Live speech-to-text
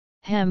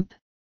Hemp,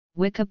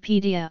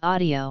 Wikipedia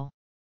audio.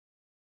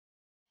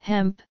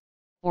 Hemp,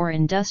 or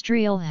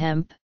industrial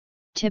hemp,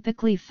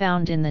 typically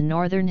found in the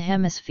Northern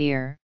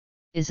Hemisphere,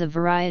 is a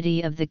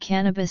variety of the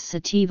cannabis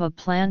sativa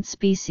plant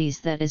species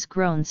that is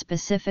grown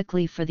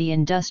specifically for the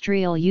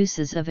industrial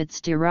uses of its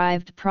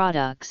derived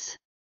products.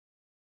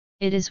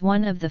 It is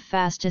one of the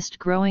fastest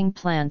growing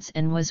plants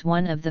and was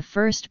one of the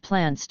first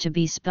plants to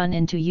be spun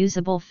into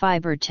usable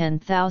fiber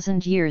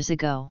 10,000 years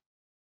ago.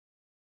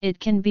 It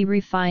can be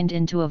refined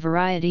into a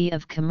variety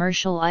of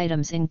commercial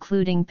items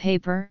including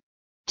paper,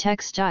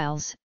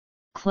 textiles,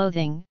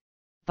 clothing,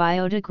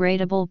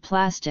 biodegradable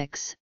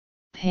plastics,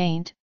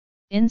 paint,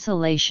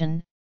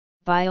 insulation,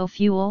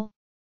 biofuel,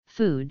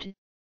 food,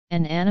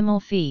 and animal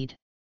feed.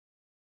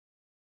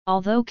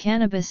 Although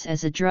cannabis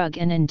as a drug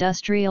and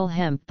industrial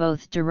hemp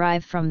both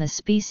derive from the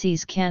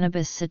species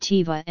Cannabis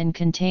sativa and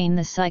contain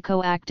the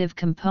psychoactive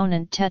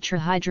component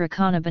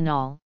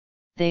tetrahydrocannabinol,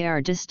 they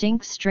are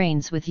distinct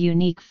strains with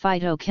unique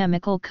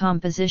phytochemical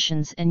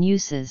compositions and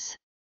uses.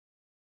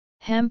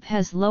 Hemp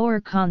has lower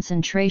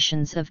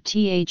concentrations of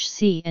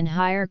THC and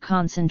higher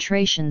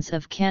concentrations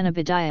of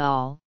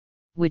cannabidiol,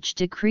 which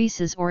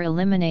decreases or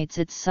eliminates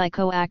its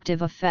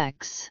psychoactive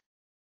effects.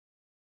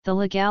 The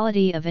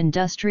legality of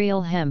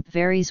industrial hemp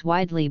varies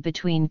widely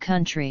between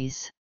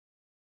countries.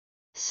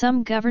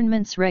 Some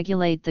governments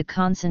regulate the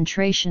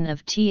concentration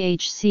of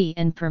THC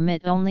and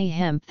permit only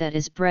hemp that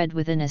is bred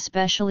with an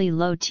especially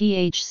low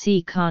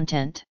THC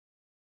content.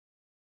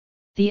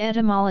 The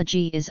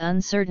etymology is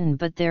uncertain,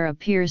 but there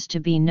appears to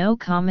be no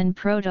common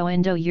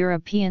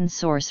Proto-Indo-European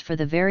source for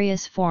the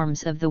various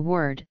forms of the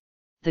word.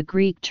 The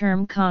Greek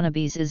term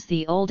cannabis is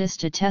the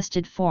oldest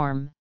attested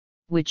form,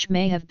 which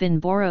may have been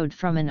borrowed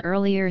from an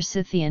earlier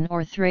Scythian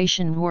or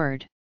Thracian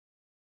word.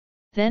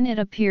 Then it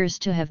appears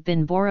to have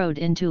been borrowed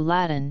into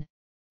Latin,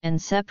 and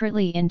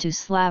separately into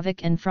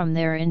Slavic, and from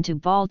there into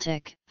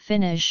Baltic,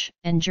 Finnish,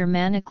 and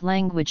Germanic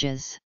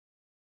languages.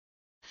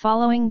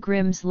 Following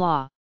Grimm's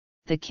law,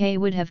 the K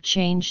would have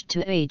changed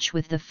to H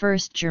with the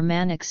first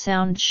Germanic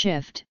sound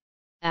shift,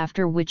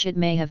 after which it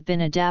may have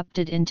been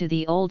adapted into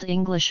the Old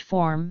English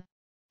form,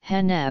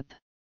 Hennep.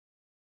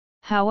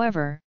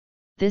 However,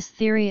 this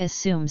theory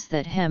assumes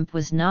that hemp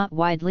was not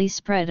widely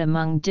spread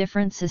among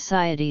different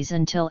societies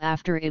until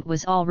after it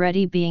was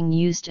already being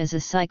used as a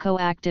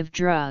psychoactive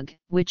drug,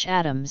 which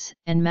Adams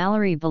and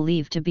Mallory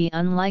believe to be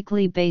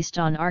unlikely based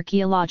on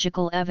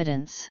archaeological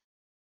evidence.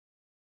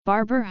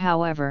 Barber,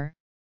 however,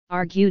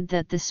 argued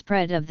that the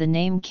spread of the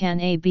name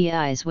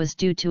cannabis was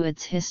due to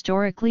its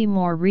historically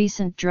more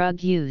recent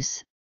drug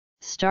use,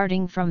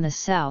 starting from the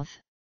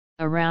south,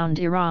 around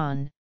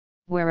Iran,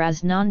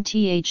 whereas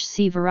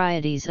non-THC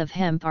varieties of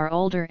hemp are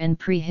older and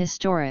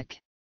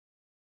prehistoric.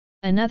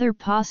 Another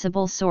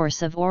possible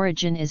source of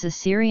origin is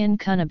Assyrian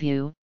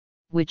kunabu,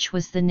 which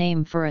was the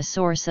name for a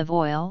source of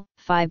oil,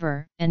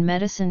 fiber, and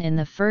medicine in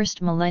the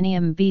first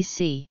millennium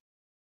BC.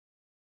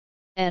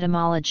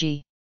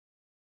 Etymology.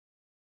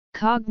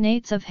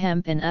 Cognates of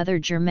hemp in other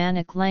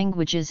Germanic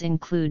languages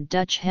include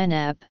Dutch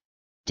hennep,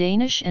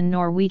 Danish and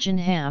Norwegian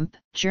hamp,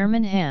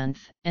 German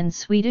hanf, and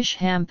Swedish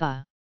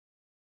hampa.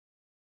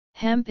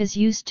 Hemp is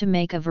used to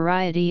make a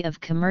variety of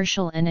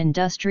commercial and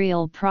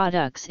industrial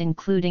products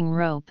including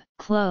rope,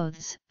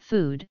 clothes,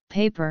 food,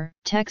 paper,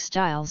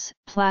 textiles,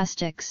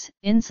 plastics,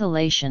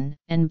 insulation,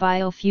 and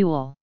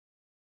biofuel.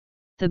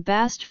 The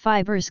bast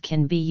fibers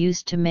can be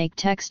used to make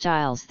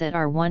textiles that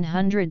are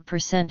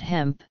 100%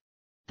 hemp,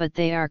 but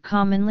they are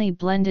commonly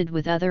blended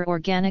with other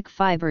organic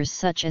fibers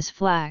such as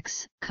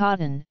flax,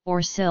 cotton,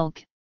 or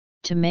silk,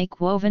 to make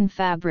woven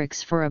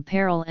fabrics for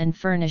apparel and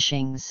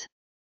furnishings.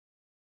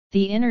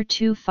 The inner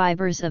two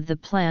fibers of the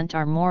plant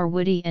are more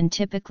woody and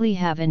typically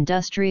have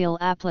industrial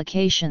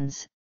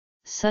applications,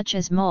 such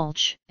as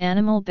mulch,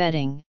 animal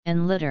bedding,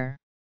 and litter.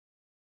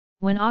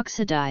 When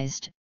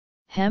oxidized,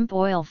 hemp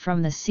oil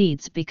from the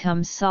seeds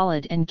becomes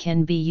solid and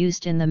can be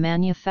used in the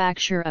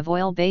manufacture of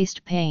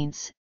oil-based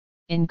paints,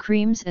 in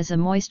creams as a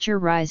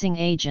moisturizing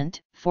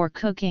agent, for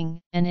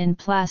cooking, and in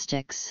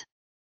plastics.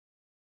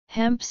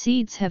 Hemp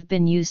seeds have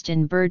been used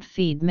in bird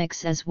feed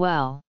mix as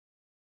well.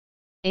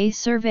 A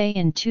survey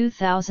in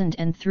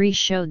 2003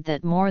 showed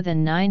that more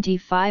than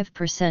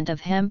 95%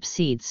 of hemp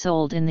seed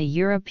sold in the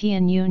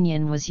European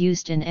Union was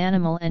used in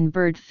animal and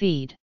bird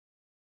feed.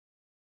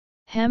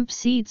 Hemp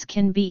seeds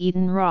can be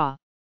eaten raw,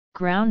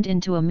 ground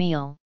into a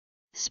meal,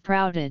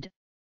 sprouted,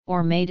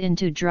 or made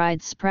into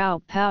dried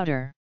sprout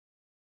powder.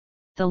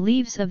 The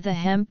leaves of the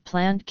hemp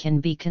plant can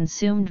be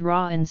consumed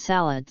raw in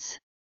salads.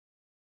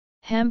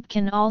 Hemp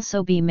can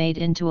also be made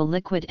into a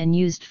liquid and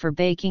used for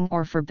baking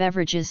or for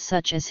beverages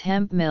such as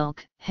hemp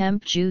milk,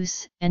 hemp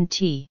juice, and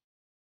tea.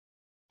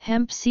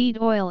 Hemp seed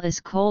oil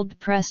is cold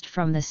pressed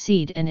from the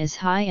seed and is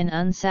high in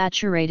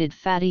unsaturated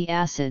fatty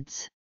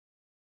acids.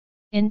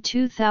 In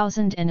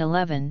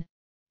 2011,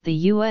 the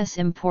U.S.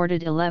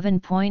 imported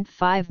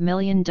 $11.5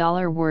 million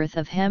worth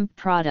of hemp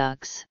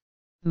products,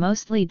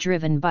 mostly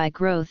driven by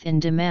growth in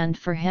demand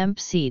for hemp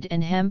seed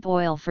and hemp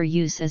oil for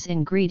use as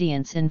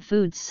ingredients in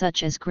foods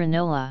such as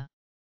granola.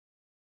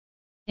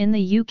 In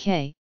the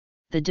UK,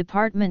 the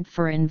Department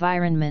for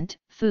Environment,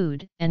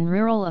 Food, and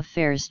Rural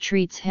Affairs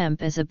treats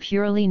hemp as a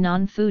purely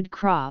non-food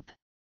crop,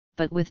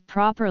 but with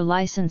proper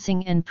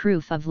licensing and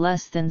proof of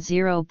less than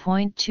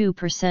 0.2%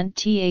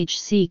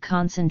 THC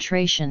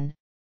concentration,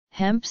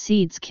 hemp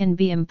seeds can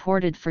be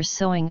imported for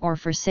sowing or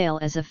for sale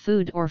as a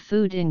food or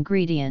food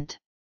ingredient.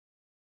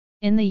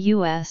 In the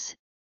U.S.,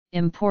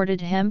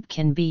 imported hemp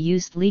can be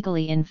used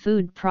legally in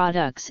food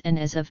products and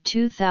as of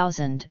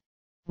 2000,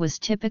 was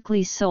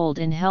typically sold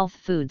in health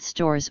food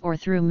stores or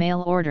through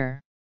mail order.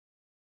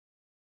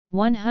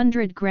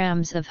 100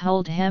 grams of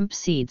whole hemp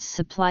seeds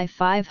supply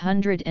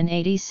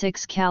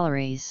 586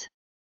 calories.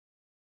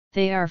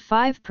 They are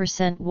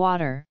 5%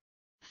 water,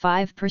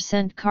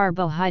 5%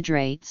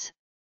 carbohydrates,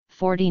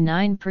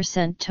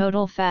 49%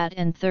 total fat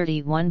and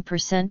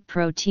 31%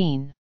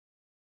 protein.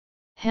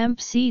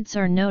 Hemp seeds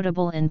are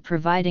notable in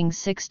providing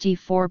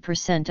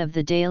 64% of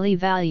the daily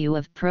value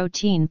of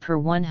protein per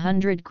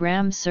 100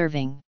 gram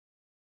serving.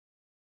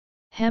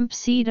 Hemp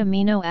seed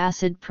amino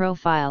acid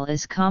profile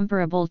is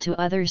comparable to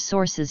other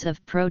sources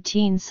of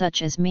protein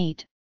such as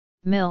meat,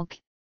 milk,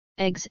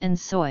 eggs and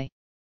soy.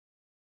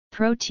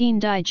 Protein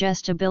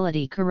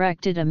digestibility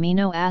corrected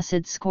amino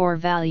acid score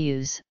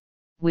values,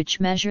 which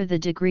measure the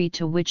degree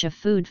to which a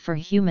food for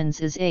humans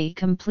is a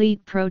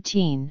complete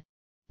protein,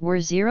 were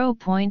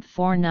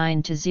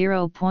 0.49 to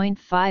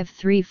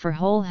 0.53 for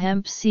whole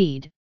hemp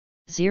seed,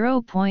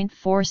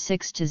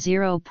 0.46 to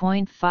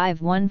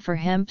 0.51 for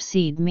hemp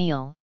seed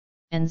meal,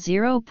 and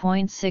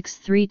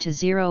 0.63 to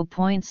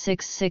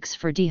 0.66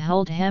 for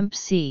dehulled hemp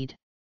seed.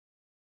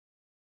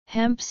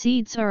 Hemp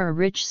seeds are a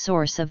rich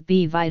source of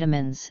B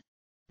vitamins,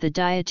 the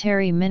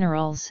dietary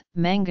minerals,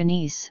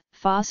 manganese,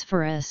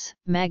 phosphorus,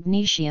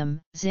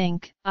 magnesium,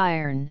 zinc,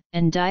 iron,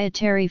 and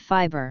dietary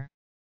fiber.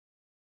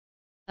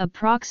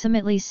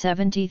 Approximately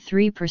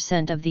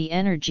 73% of the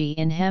energy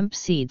in hemp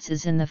seeds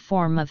is in the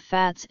form of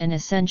fats and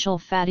essential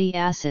fatty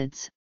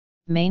acids,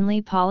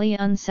 mainly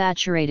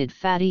polyunsaturated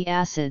fatty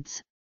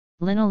acids,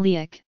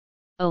 linoleic,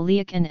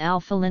 oleic and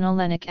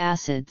alpha-linolenic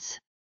acids.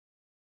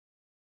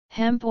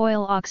 Hemp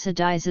oil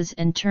oxidizes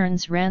and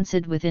turns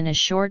rancid within a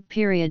short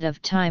period of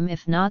time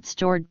if not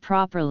stored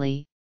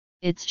properly.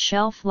 Its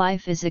shelf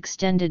life is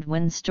extended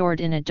when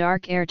stored in a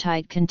dark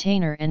airtight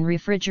container and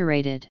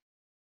refrigerated.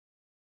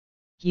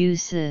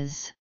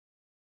 Uses.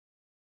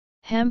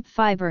 Hemp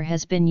fiber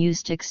has been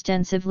used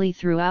extensively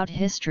throughout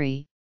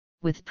history,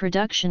 with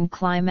production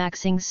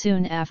climaxing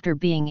soon after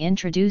being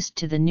introduced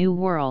to the New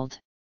World.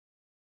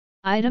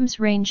 Items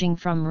ranging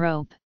from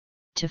rope,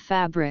 to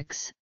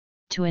fabrics,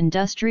 to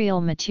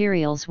industrial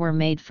materials were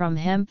made from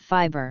hemp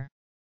fiber.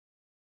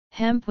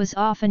 Hemp was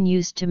often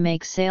used to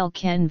make sail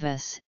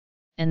canvas,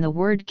 and the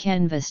word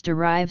canvas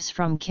derives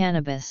from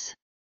cannabis.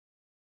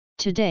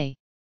 Today,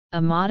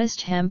 a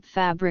modest hemp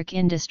fabric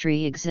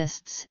industry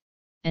exists,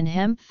 and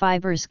hemp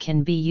fibers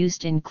can be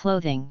used in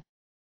clothing.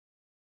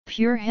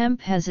 Pure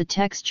hemp has a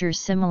texture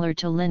similar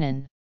to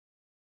linen.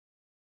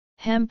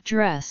 Hemp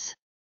dress.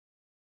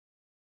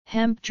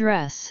 Hemp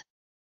dress.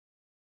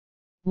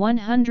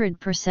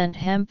 100%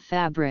 hemp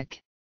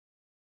fabric.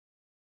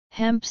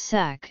 Hemp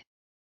sack.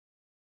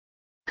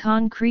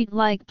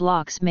 Concrete-like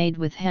blocks made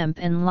with hemp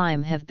and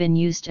lime have been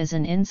used as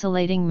an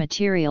insulating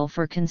material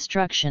for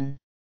construction.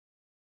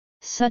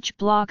 Such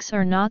blocks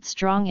are not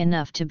strong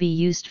enough to be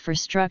used for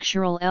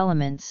structural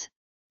elements,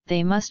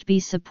 they must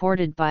be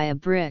supported by a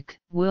brick,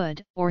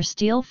 wood, or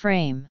steel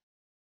frame.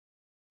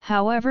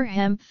 However,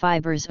 hemp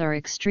fibers are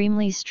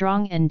extremely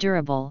strong and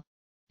durable,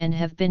 and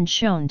have been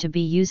shown to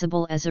be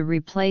usable as a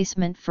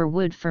replacement for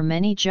wood for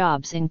many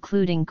jobs,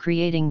 including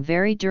creating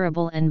very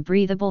durable and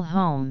breathable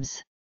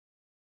homes.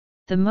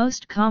 The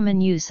most common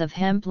use of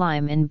hemp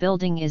lime in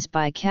building is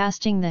by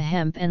casting the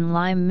hemp and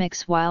lime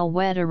mix while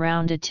wet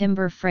around a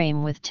timber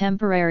frame with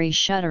temporary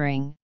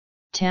shuttering,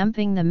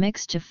 tamping the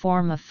mix to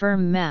form a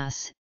firm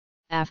mass.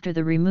 After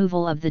the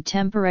removal of the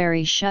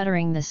temporary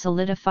shuttering, the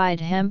solidified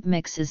hemp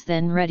mix is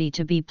then ready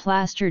to be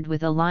plastered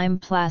with a lime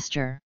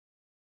plaster.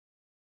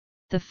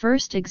 The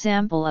first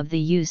example of the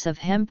use of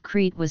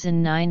hempcrete was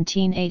in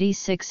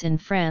 1986 in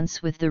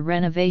France with the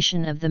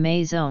renovation of the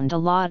Maison de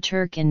la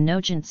Turque in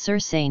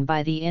Nogent-sur-Seine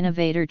by the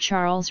innovator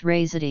Charles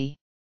Razety.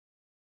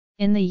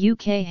 In the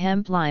UK,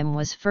 hemp lime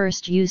was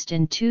first used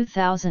in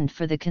 2000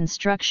 for the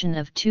construction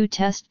of 2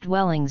 test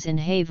dwellings in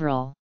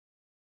Haverhill.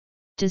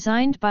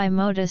 Designed by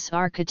Modus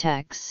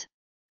Architects,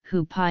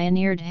 who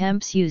pioneered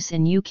hemp's use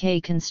in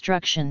UK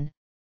construction,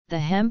 the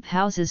hemp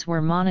houses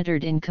were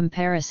monitored in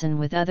comparison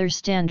with other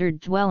standard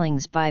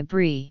dwellings by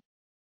BRE.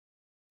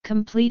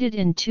 Completed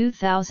in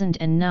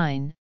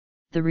 2009,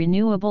 the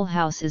renewable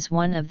house is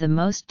one of the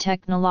most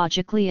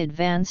technologically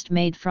advanced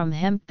made from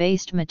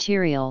hemp-based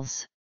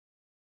materials.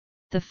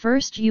 The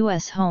first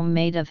U.S. home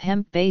made of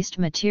hemp-based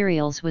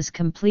materials was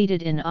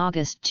completed in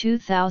August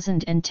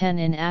 2010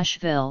 in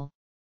Asheville,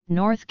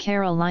 North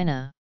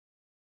Carolina.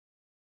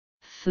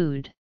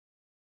 Food.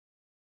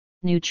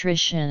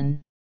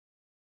 Nutrition.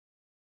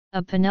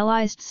 A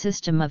panelized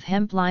system of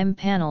hemp lime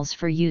panels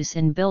for use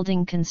in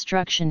building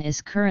construction is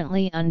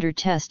currently under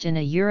test in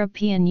a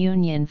European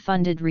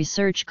Union-funded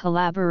research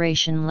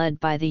collaboration led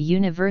by the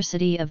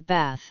University of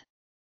Bath.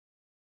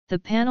 The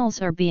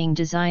panels are being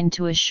designed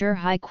to assure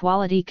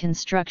high-quality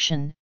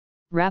construction,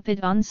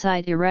 rapid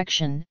on-site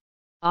erection,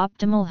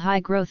 optimal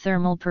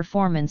hygrothermal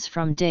performance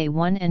from day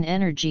one, and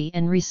energy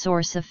and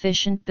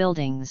resource-efficient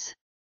buildings.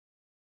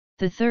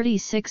 The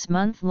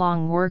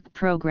 36-month-long work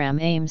program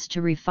aims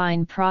to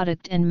refine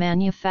product and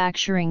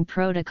manufacturing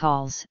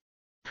protocols,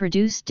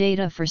 produce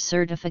data for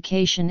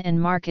certification and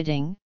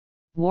marketing,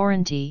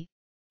 warranty,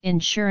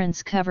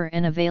 insurance cover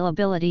and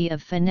availability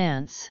of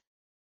finance.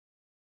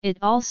 It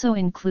also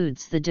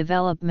includes the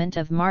development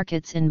of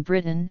markets in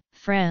Britain,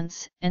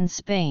 France, and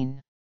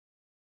Spain.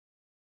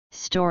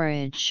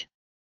 Storage.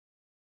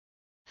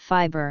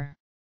 Fiber.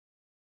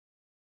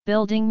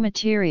 Building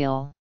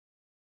material.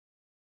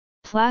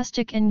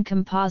 Plastic and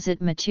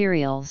composite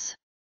materials.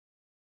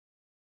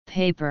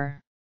 Paper.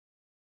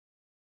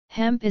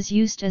 Hemp is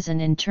used as an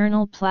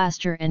internal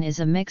plaster and is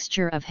a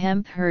mixture of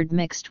hemp hurd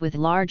mixed with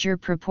larger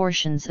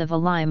proportions of a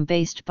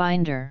lime-based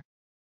binder.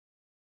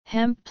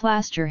 Hemp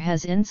plaster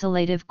has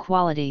insulative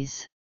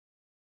qualities.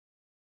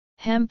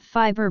 Hemp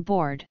fiber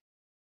board.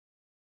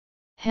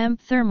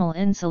 Hemp thermal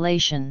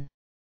insulation.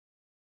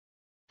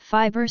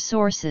 Fiber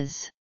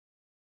sources.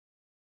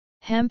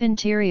 Hemp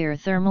interior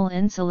thermal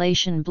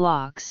insulation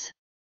blocks.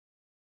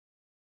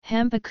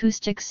 Hemp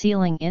acoustic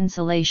ceiling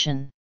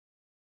insulation.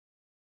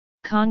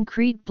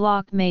 Concrete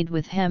block made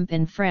with hemp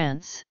in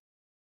France.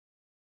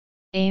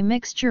 A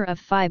mixture of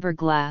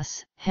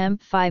fiberglass,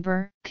 hemp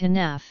fiber,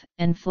 kenaf,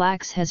 and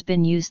flax has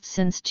been used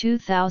since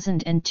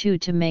 2002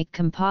 to make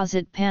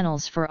composite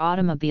panels for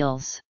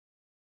automobiles.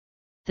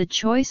 The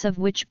choice of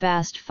which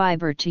bast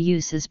fiber to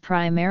use is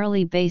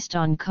primarily based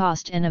on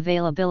cost and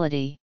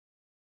availability.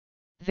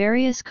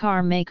 Various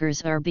car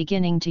makers are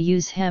beginning to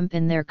use hemp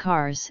in their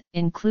cars,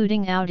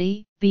 including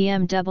Audi,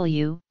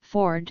 BMW,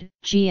 Ford,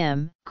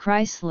 GM,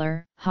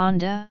 Chrysler,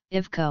 Honda,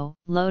 Iveco,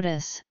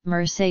 Lotus,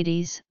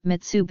 Mercedes,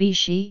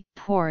 Mitsubishi,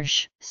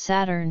 Porsche,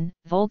 Saturn,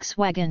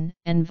 Volkswagen,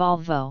 and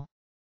Volvo.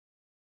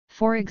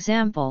 For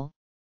example,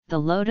 the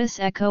Lotus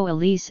Eco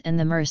Elise and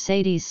the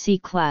Mercedes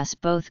C-Class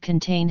both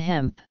contain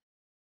hemp.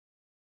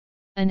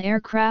 An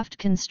aircraft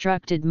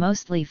constructed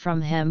mostly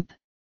from hemp,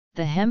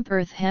 the Hemp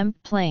Earth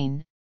Hemp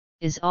Plane,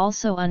 is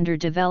also under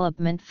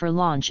development for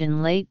launch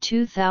in late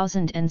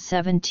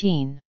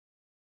 2017.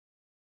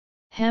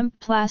 Hemp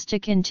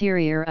plastic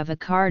interior of a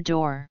car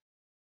door.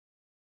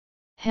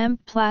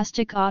 Hemp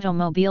plastic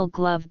automobile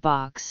glove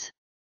box.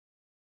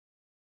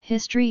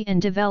 History and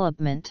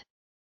development.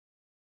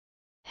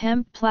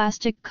 Hemp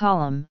plastic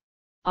column,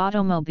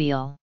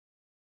 automobile.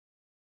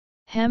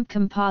 Hemp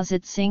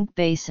composite sink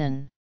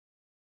basin.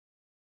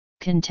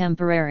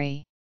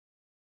 Contemporary.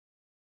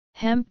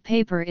 Hemp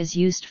paper is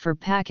used for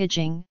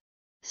packaging,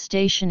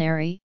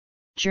 stationery,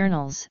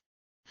 journals,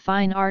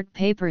 fine art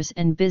papers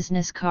and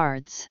business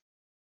cards.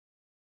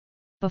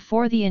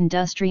 Before the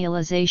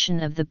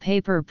industrialization of the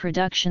paper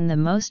production, the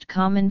most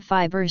common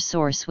fiber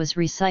source was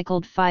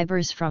recycled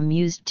fibers from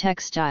used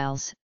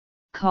textiles,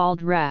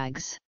 called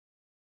rags.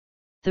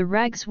 The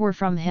rags were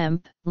from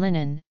hemp,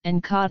 linen,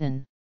 and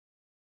cotton.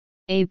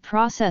 A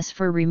process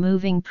for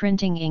removing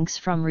printing inks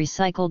from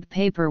recycled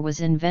paper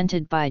was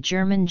invented by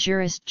German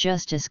jurist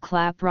Justus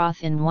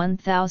Klaproth in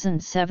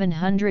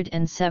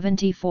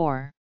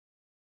 1774.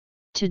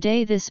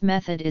 Today this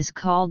method is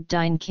called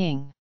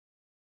dyeing.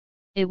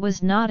 It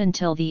was not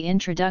until the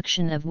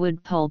introduction of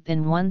wood pulp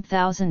in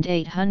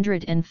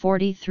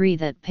 1843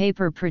 that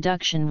paper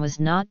production was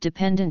not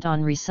dependent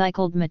on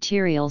recycled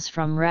materials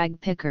from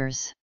rag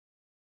pickers.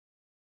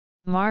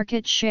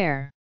 Market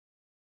share.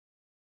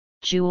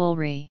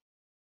 Jewelry.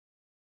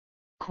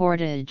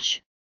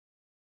 Cordage.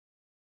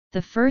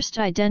 The first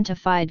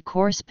identified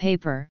coarse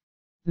paper,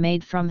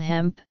 made from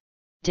hemp,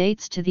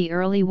 dates to the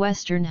early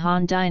Western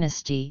Han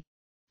Dynasty,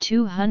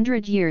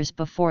 200 years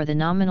before the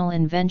nominal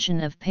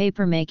invention of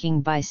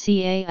papermaking by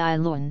Cai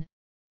Lun,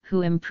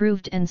 who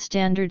improved and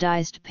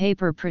standardized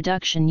paper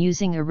production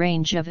using a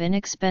range of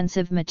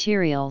inexpensive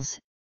materials,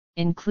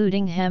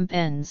 including hemp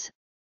ends,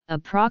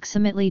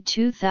 approximately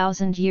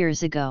 2,000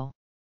 years ago.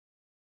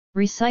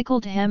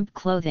 Recycled hemp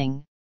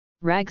clothing,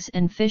 rags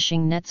and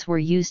fishing nets were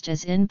used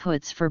as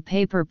inputs for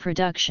paper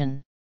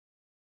production.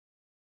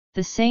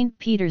 The St.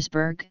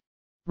 Petersburg,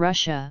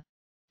 Russia,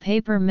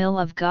 paper mill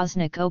of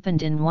Goznik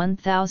opened in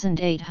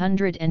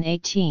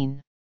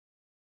 1818.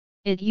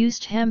 It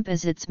used hemp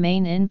as its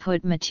main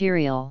input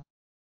material.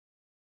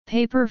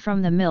 Paper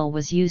from the mill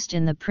was used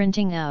in the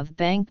printing of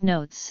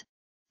banknotes,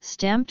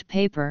 stamped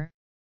paper,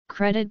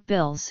 credit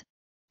bills,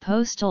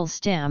 postal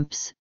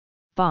stamps,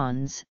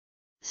 bonds,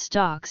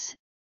 stocks,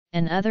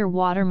 and other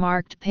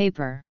watermarked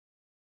paper.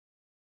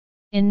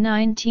 In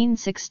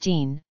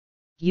 1916,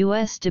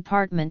 U.S.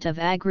 Department of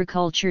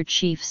Agriculture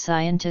chief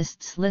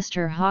scientists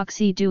Lister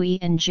Hoxie Dewey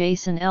and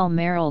Jason L.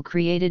 Merrill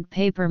created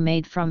paper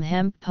made from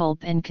hemp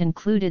pulp and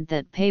concluded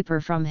that paper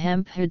from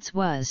hemp hoods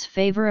was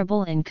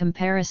favorable in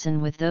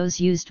comparison with those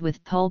used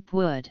with pulp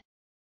wood.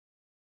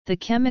 The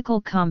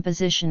chemical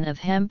composition of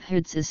hemp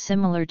hoods is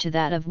similar to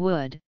that of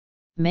wood,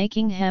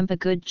 making hemp a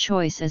good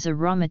choice as a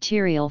raw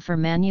material for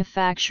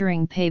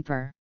manufacturing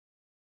paper.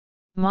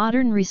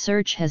 Modern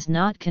research has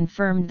not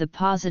confirmed the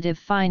positive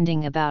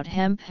finding about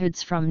hemp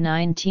hoods from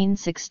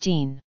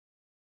 1916.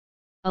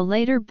 A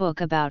later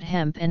book about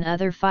hemp and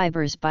other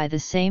fibers by the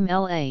same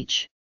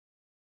L.H.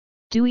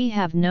 Dewey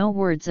have no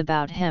words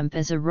about hemp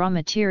as a raw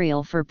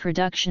material for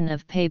production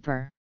of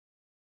paper.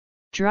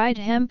 Dried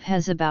hemp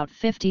has about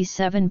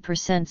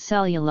 57%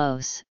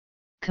 cellulose,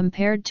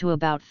 compared to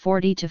about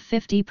 40 to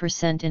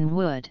 50% in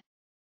wood.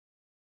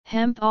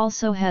 Hemp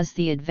also has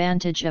the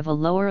advantage of a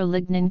lower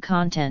lignin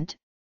content.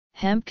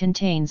 Hemp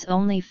contains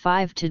only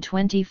 5 to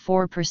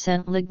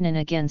 24% lignin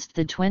against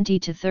the 20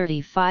 to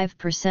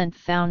 35%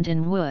 found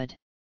in wood.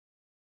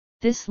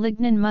 This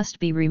lignin must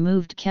be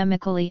removed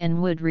chemically, and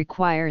wood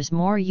requires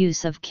more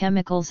use of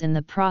chemicals in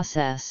the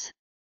process.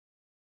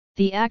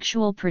 The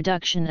actual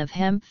production of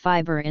hemp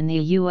fiber in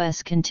the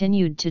U.S.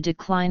 continued to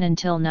decline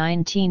until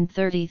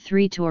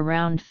 1933 to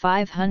around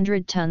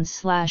 500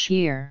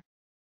 tons/year.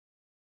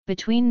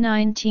 Between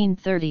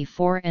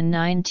 1934 and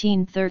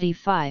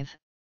 1935,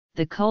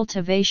 the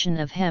cultivation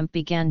of hemp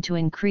began to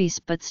increase,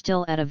 but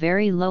still at a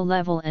very low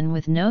level and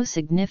with no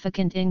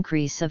significant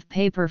increase of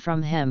paper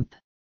from hemp.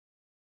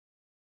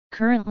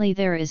 Currently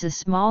there is a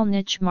small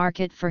niche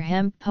market for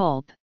hemp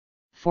pulp,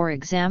 for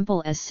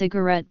example as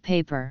cigarette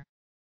paper.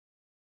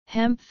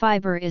 Hemp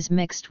fiber is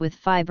mixed with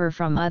fiber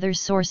from other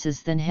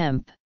sources than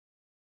hemp.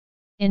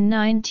 In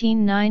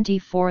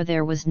 1994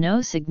 there was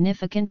no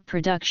significant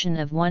production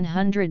of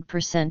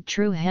 100%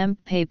 true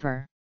hemp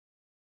paper.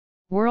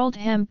 World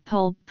hemp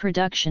pulp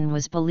production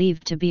was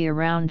believed to be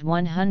around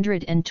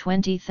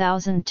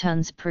 120,000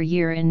 tons per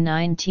year in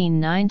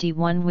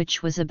 1991,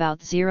 which was about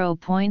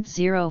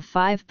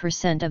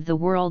 0.05% of the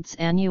world's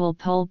annual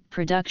pulp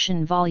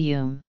production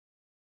volume.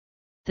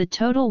 The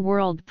total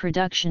world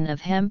production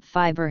of hemp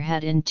fiber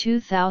had in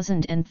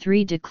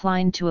 2003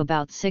 declined to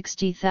about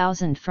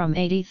 60,000 from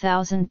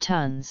 80,000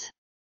 tons.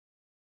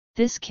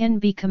 This can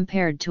be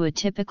compared to a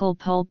typical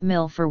pulp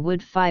mill for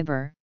wood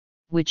fiber,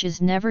 which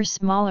is never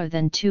smaller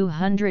than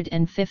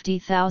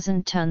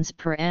 250,000 tons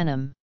per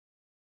annum.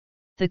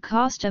 The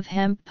cost of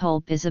hemp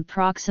pulp is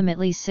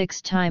approximately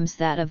 6 times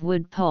that of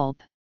wood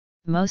pulp,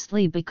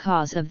 mostly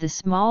because of the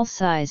small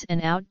size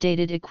and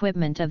outdated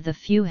equipment of the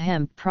few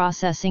hemp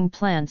processing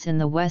plants in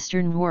the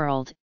Western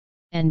world,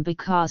 and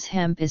because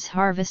hemp is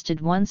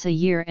harvested once a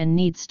year and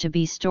needs to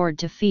be stored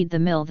to feed the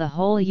mill the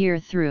whole year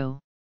through.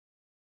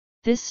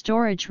 This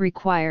storage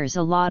requires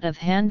a lot of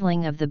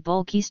handling of the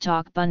bulky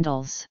stalk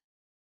bundles.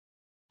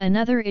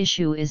 Another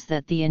issue is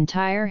that the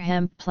entire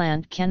hemp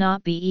plant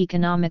cannot be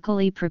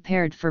economically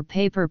prepared for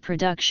paper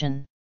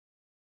production.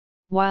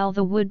 While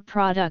the wood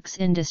products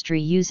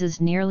industry uses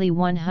nearly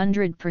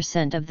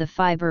 100% of the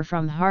fiber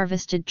from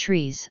harvested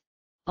trees,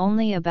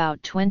 only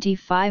about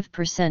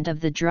 25% of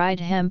the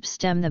dried hemp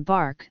stem, the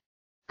bark,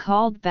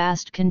 called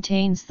bast,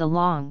 contains the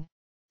long,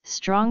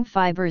 strong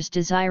fibers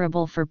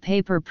desirable for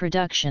paper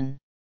production.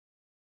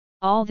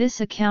 All this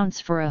accounts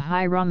for a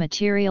high raw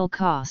material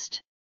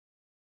cost.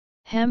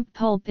 Hemp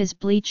pulp is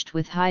bleached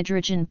with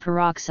hydrogen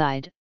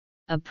peroxide,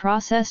 a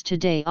process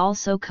today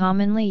also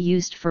commonly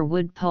used for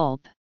wood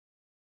pulp.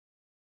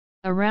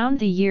 Around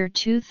the year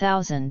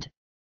 2000,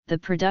 the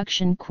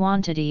production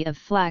quantity of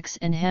flax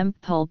and hemp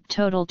pulp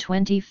totaled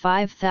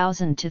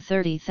 25,000 to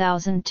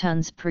 30,000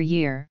 tons per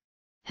year,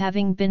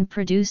 having been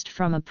produced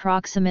from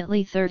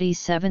approximately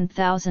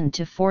 37,000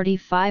 to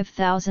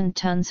 45,000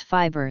 tons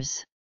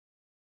fibers.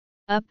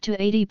 Up to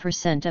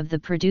 80% of the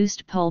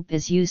produced pulp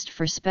is used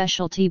for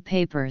specialty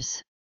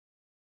papers.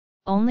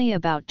 Only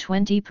about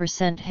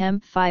 20%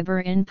 hemp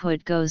fiber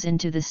input goes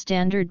into the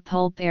standard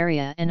pulp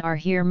area and are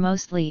here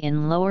mostly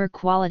in lower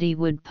quality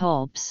wood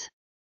pulps.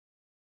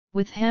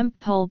 With hemp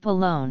pulp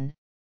alone,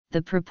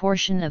 the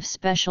proportion of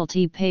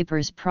specialty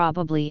papers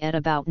probably at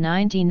about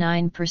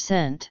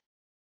 99%.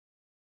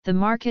 The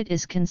market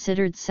is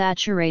considered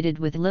saturated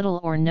with little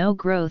or no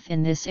growth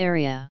in this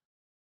area.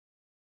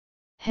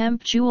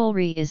 Hemp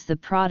jewelry is the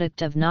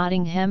product of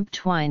knotting hemp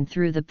twine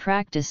through the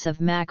practice of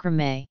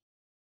macrame.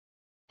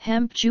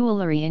 Hemp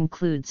jewelry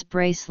includes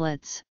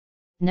bracelets,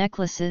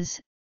 necklaces,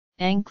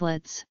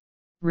 anklets,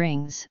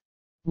 rings,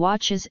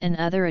 watches and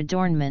other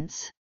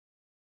adornments.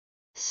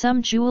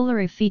 Some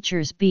jewelry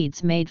features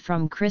beads made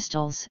from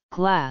crystals,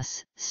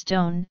 glass,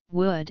 stone,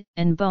 wood,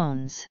 and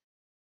bones.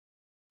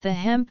 The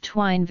hemp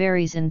twine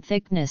varies in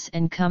thickness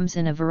and comes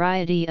in a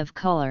variety of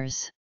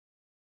colors.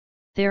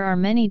 There are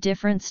many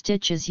different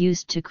stitches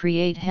used to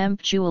create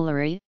hemp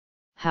jewelry,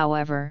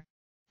 however,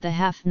 the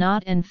half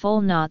knot and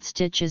full knot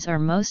stitches are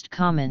most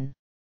common.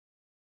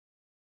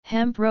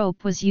 Hemp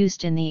rope was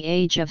used in the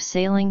age of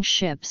sailing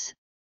ships,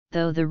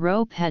 though the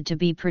rope had to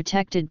be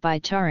protected by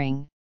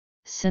tarring,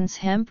 since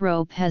hemp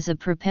rope has a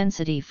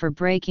propensity for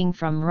breaking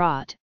from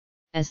rot,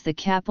 as the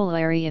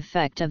capillary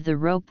effect of the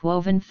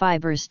rope-woven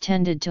fibers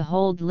tended to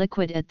hold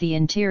liquid at the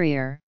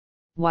interior,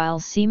 while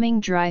seeming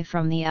dry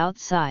from the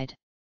outside.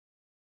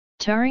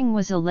 Tarring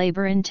was a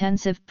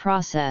labor-intensive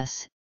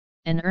process,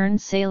 and earned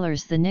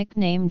sailors the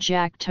nickname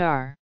Jack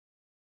Tar.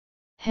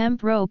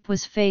 Hemp rope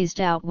was phased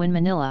out when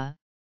manila,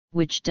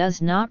 which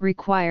does not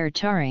require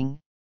tarring,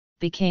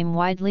 became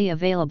widely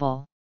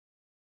available.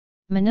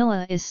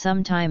 Manila is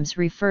sometimes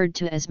referred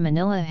to as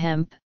Manila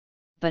hemp,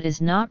 but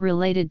is not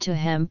related to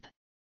hemp.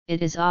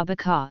 It is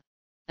abaca,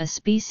 a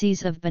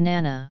species of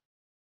banana.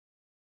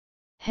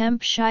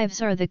 Hemp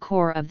sheaves are the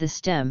core of the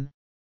stem,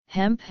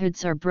 hemp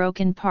hoods are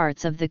broken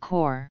parts of the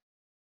core.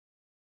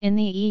 In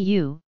the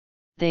EU,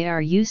 they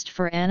are used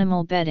for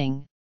animal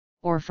bedding,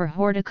 or for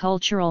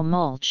horticultural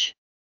mulch.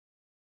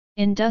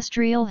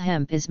 Industrial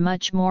hemp is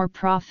much more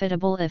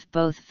profitable if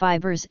both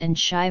fibers and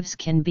sheaves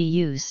can be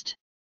used.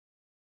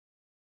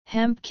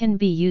 Hemp can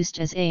be used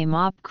as a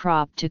mop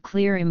crop to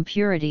clear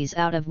impurities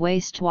out of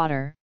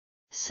wastewater,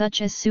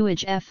 such as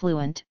sewage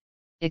effluent,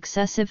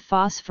 excessive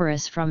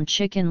phosphorus from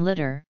chicken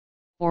litter,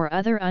 or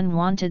other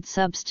unwanted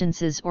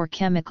substances or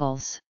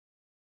chemicals.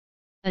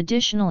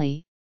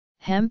 Additionally,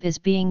 hemp is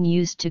being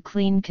used to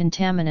clean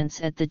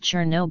contaminants at the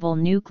Chernobyl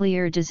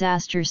nuclear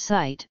disaster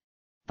site,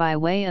 by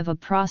way of a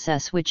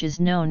process which is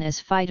known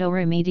as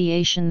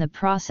phytoremediation, the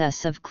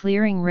process of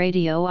clearing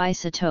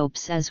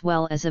radioisotopes as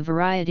well as a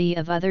variety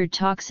of other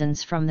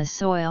toxins from the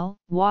soil,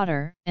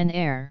 water, and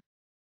air.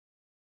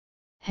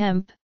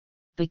 Hemp,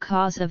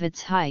 because of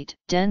its height,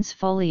 dense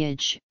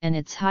foliage, and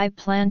its high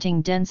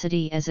planting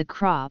density as a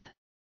crop,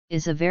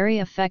 is a very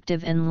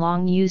effective and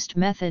long-used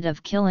method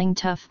of killing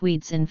tough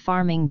weeds in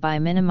farming by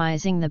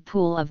minimizing the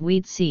pool of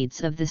weed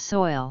seeds of the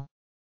soil.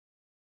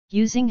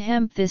 Using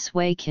hemp this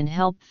way can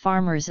help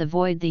farmers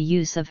avoid the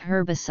use of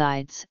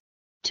herbicides,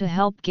 to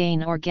help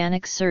gain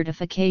organic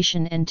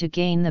certification and to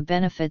gain the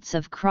benefits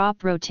of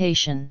crop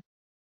rotation.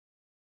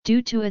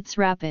 Due to its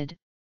rapid,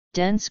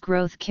 dense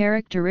growth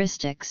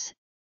characteristics,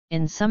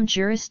 in some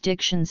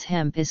jurisdictions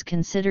hemp is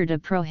considered a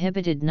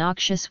prohibited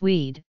noxious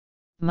weed,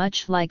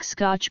 much like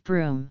Scotch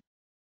broom.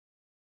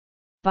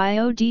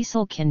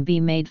 Biodiesel can be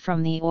made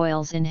from the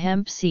oils in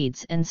hemp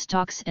seeds and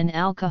stalks and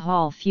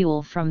alcohol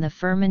fuel from the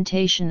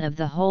fermentation of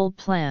the whole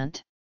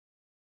plant.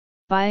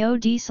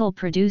 Biodiesel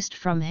produced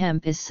from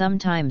hemp is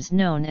sometimes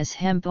known as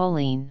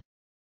hempoline.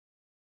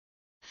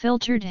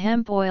 Filtered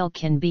hemp oil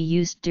can be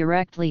used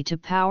directly to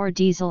power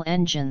diesel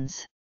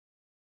engines.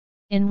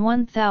 In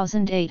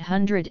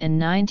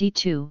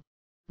 1892,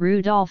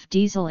 Rudolf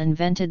Diesel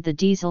invented the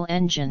diesel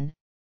engine,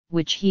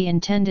 which he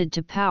intended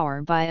to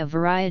power by a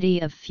variety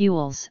of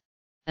fuels,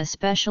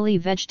 especially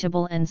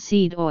vegetable and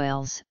seed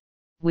oils,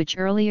 which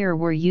earlier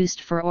were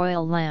used for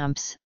oil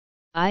lamps,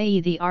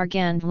 i.e. the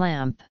Argand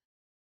lamp.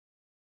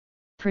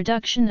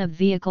 Production of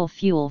vehicle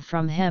fuel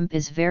from hemp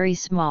is very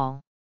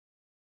small.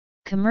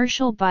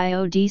 Commercial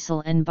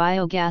biodiesel and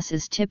biogas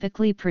is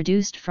typically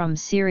produced from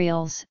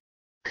cereals,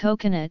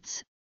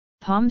 coconuts,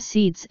 palm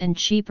seeds and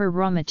cheaper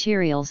raw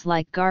materials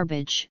like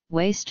garbage,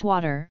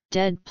 wastewater,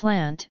 dead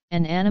plant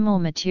and animal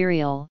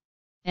material,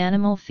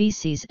 animal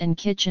feces and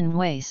kitchen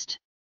waste.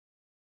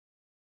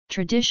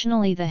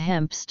 Traditionally the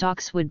hemp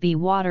stalks would be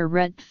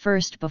water-wet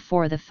first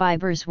before the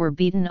fibers were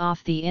beaten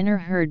off the inner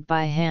hurd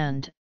by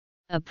hand,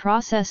 a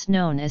process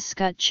known as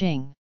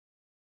scutching.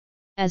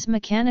 As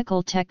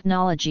mechanical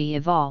technology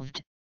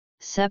evolved,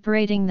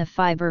 separating the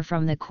fiber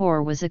from the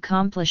core was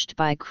accomplished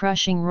by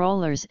crushing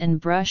rollers and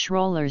brush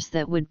rollers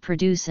that would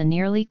produce a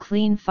nearly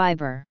clean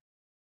fiber.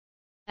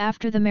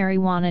 After the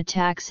Marijuana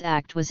Tax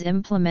Act was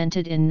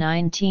implemented in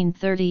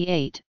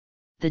 1938,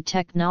 the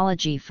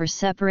technology for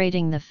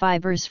separating the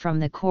fibers from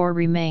the core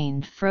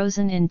remained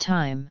frozen in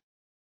time.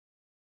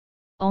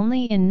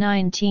 Only in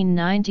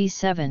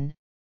 1997,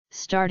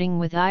 starting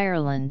with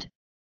Ireland,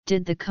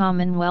 did the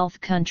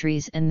Commonwealth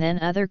countries and then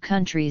other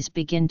countries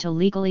begin to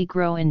legally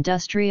grow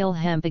industrial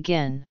hemp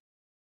again.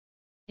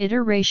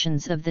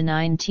 Iterations of the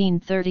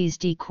 1930s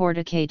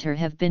decorticator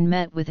have been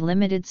met with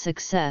limited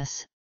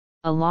success,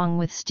 along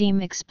with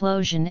steam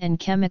explosion and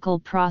chemical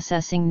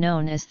processing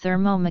known as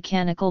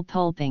thermomechanical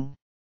pulping.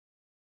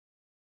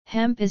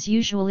 Hemp is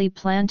usually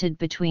planted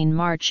between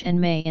March and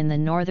May in the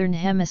Northern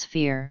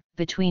Hemisphere,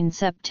 between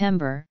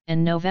September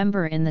and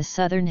November in the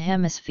Southern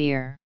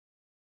Hemisphere.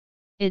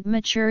 It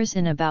matures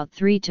in about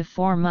 3 to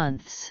 4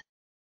 months.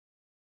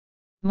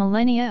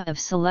 Millennia of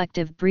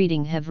selective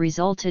breeding have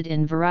resulted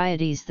in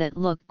varieties that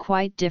look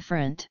quite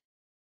different.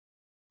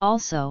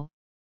 Also,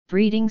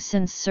 breeding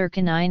since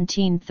circa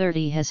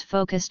 1930 has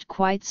focused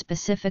quite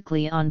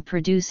specifically on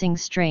producing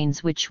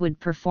strains which would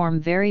perform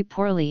very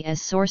poorly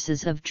as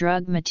sources of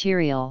drug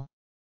material.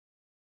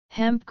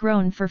 Hemp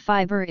grown for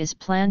fiber is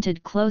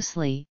planted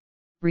closely,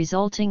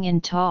 resulting in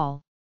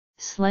tall,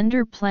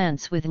 slender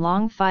plants with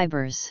long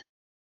fibers.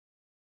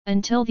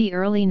 Until the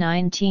early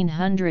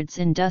 1900s,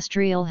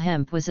 industrial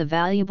hemp was a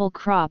valuable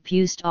crop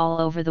used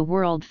all over the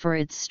world for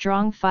its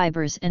strong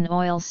fibers and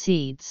oil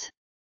seeds.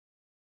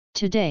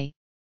 Today,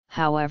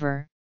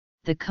 however,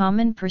 the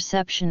common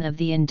perception of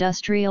the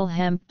industrial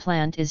hemp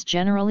plant is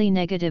generally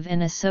negative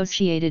and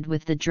associated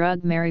with the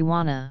drug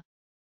marijuana.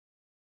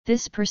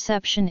 This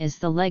perception is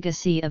the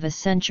legacy of a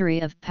century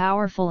of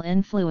powerful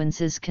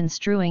influences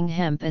construing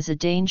hemp as a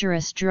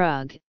dangerous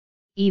drug,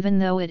 even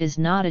though it is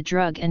not a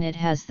drug and it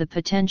has the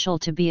potential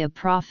to be a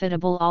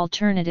profitable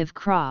alternative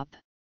crop.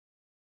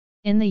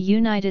 In the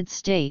United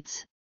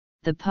States,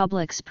 the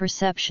public's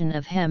perception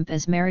of hemp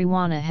as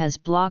marijuana has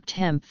blocked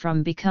hemp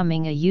from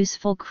becoming a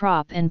useful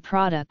crop and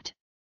product,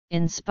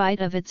 in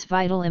spite of its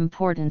vital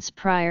importance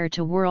prior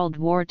to World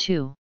War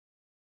II.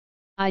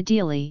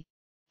 Ideally,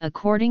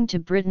 according to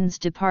Britain's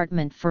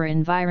Department for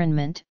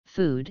Environment,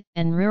 Food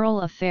and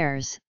Rural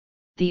Affairs,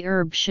 the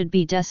herb should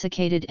be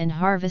desiccated and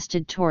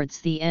harvested towards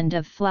the end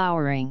of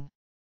flowering.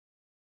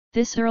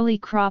 This early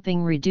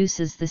cropping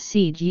reduces the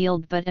seed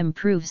yield but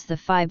improves the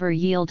fiber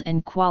yield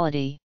and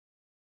quality.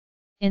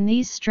 In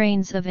these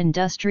strains of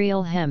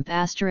industrial hemp *,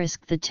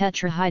 the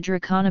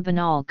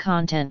tetrahydrocannabinol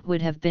content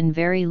would have been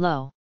very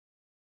low.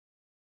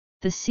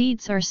 The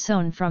seeds are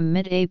sown from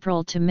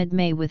mid-April to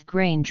mid-May with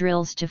grain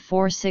drills to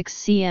 4-6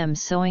 cm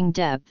sowing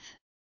depth.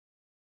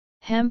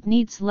 Hemp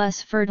needs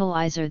less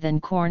fertilizer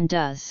than corn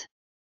does.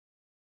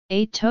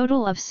 A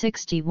total of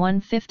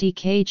 6150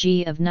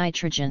 kg of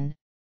nitrogen,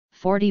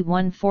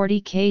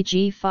 4140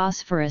 kg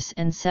phosphorus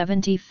and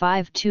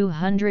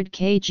 75-200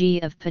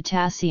 kg of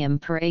potassium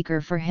per acre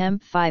for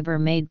hemp fiber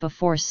made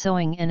before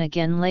sowing and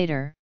again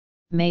later,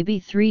 maybe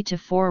 3 to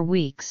 4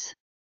 weeks.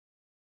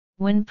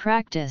 When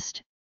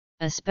practiced,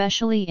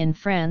 especially in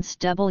France,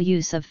 double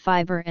use of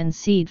fiber and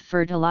seed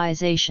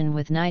fertilization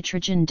with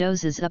nitrogen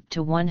doses up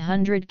to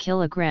 100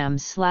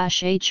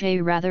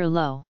 kg/ha rather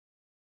low.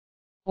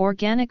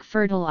 Organic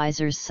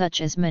fertilizers such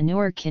as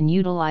manure can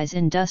utilize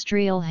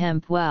industrial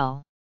hemp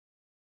well.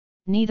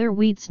 Neither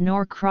weeds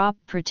nor crop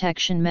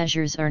protection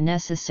measures are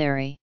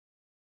necessary.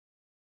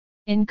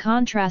 In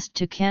contrast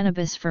to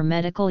cannabis for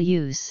medical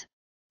use,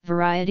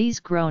 varieties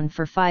grown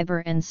for fiber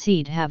and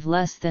seed have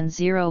less than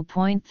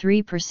 0.3%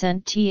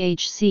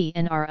 THC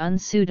and are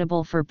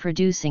unsuitable for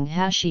producing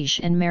hashish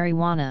and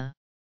marijuana.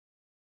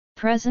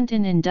 Present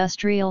in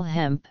industrial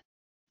hemp,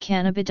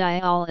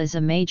 cannabidiol is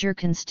a major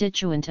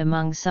constituent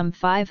among some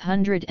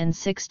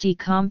 560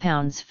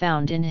 compounds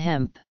found in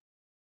hemp.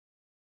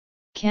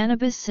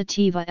 Cannabis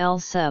sativa L.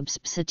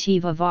 subsp.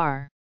 Sativa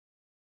var.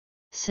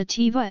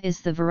 Sativa is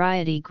the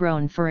variety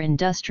grown for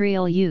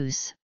industrial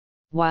use,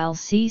 while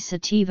C.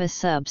 sativa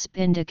subsp.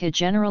 Indica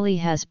generally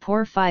has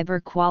poor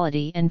fiber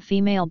quality and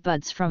female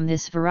buds from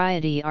this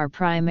variety are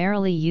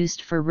primarily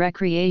used for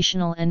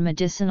recreational and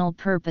medicinal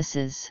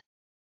purposes.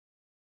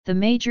 The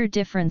major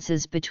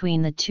differences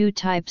between the two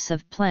types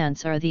of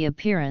plants are the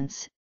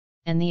appearance,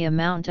 and the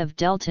amount of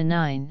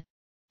delta-9,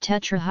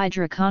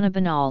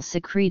 tetrahydrocannabinol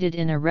secreted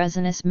in a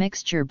resinous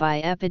mixture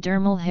by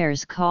epidermal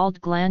hairs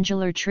called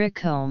glandular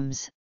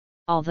trichomes,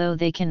 although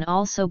they can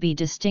also be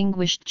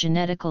distinguished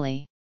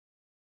genetically.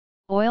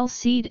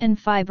 Oilseed and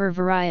fiber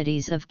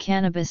varieties of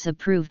cannabis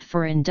approved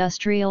for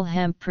industrial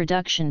hemp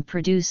production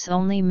produce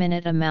only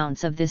minute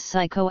amounts of this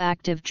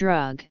psychoactive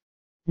drug,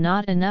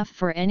 not enough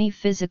for any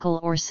physical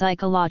or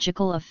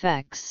psychological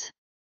effects.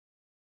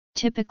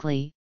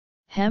 Typically,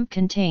 hemp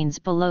contains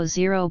below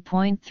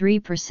 0.3%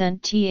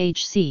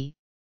 THC,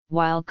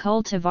 while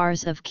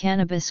cultivars of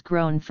cannabis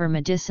grown for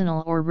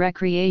medicinal or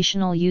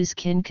recreational use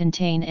can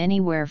contain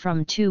anywhere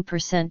from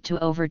 2% to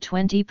over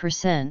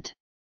 20%.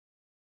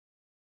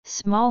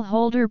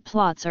 Smallholder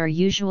plots are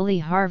usually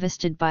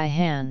harvested by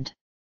hand.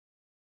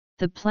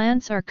 The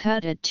plants are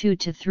cut at 2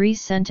 to 3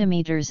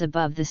 cm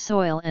above the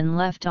soil and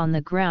left on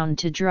the ground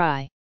to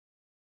dry.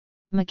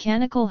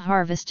 Mechanical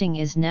harvesting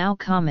is now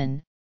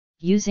common,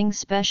 using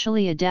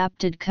specially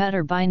adapted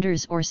cutter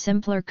binders or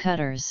simpler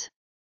cutters.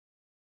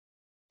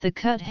 The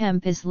cut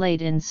hemp is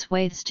laid in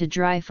swathes to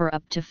dry for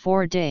up to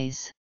 4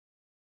 days.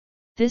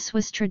 This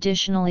was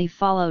traditionally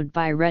followed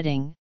by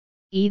retting,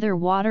 either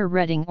water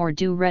retting or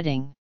dew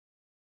retting.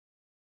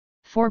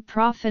 For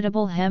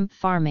profitable hemp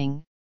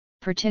farming,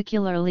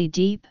 particularly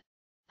deep,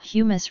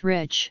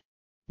 humus-rich,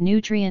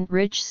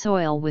 nutrient-rich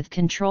soil with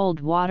controlled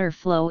water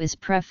flow is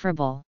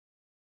preferable.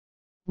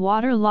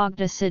 Waterlogged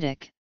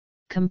acidic,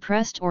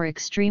 compressed or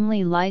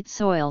extremely light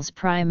soils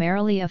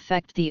primarily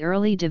affect the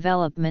early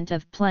development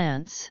of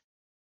plants.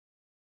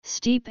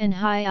 Steep and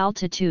high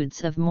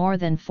altitudes of more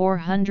than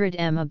 400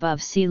 m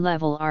above sea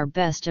level are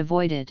best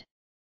avoided.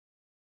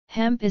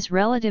 Hemp is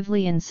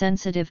relatively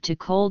insensitive to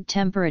cold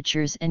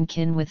temperatures and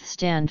can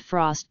withstand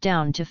frost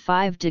down to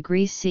 5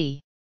 degrees C.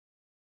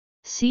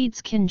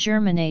 Seeds can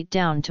germinate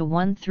down to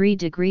 13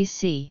 degrees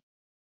C.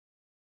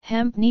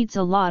 Hemp needs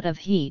a lot of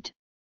heat,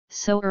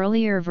 so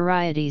earlier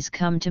varieties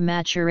come to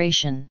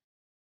maturation.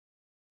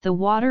 The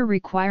water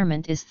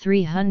requirement is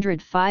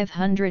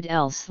 300-500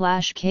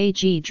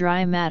 L/kg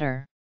dry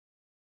matter.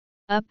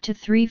 Up to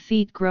 3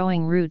 feet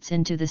growing roots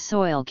into the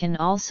soil can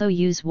also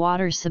use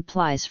water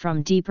supplies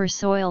from deeper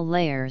soil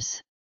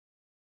layers.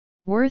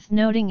 Worth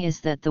noting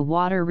is that the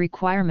water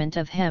requirement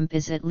of hemp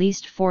is at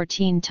least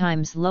 14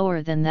 times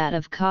lower than that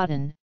of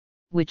cotton,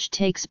 which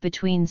takes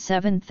between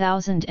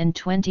 7,000 and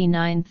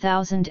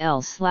 29,000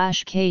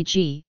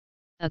 L/kg,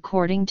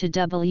 according to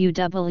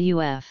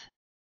WWF.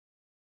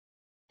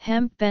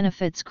 Hemp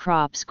benefits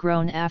crops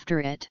grown after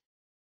it.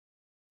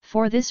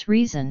 For this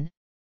reason,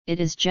 it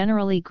is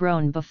generally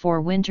grown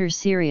before winter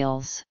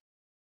cereals.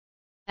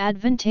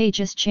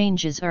 Advantageous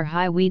changes are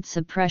high weed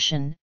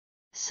suppression,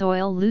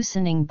 soil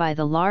loosening by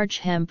the large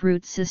hemp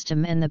root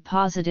system, and the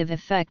positive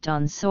effect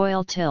on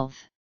soil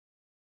tilth.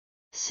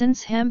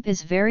 Since hemp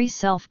is very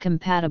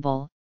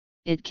self-compatible,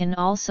 it can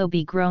also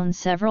be grown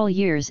several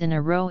years in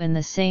a row in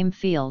the same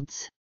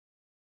fields.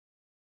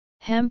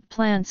 Hemp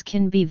plants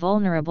can be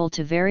vulnerable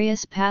to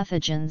various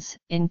pathogens,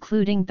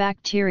 including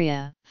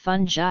bacteria,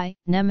 fungi,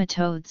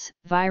 nematodes,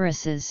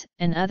 viruses,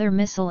 and other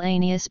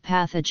miscellaneous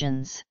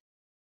pathogens.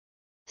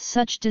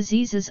 Such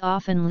diseases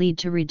often lead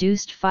to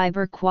reduced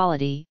fiber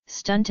quality,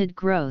 stunted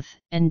growth,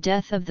 and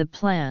death of the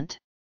plant.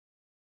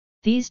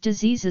 These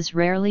diseases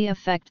rarely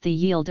affect the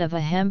yield of a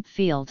hemp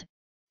field,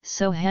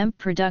 so hemp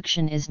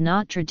production is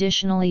not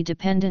traditionally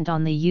dependent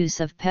on the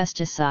use of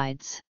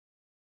pesticides.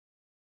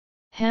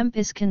 Hemp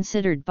is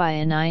considered by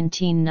a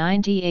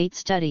 1998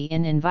 study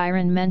in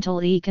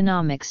environmental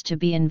economics to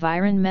be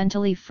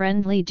environmentally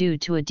friendly due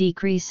to a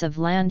decrease of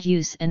land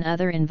use and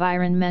other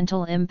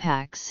environmental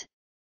impacts,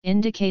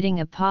 indicating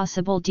a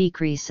possible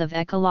decrease of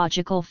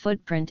ecological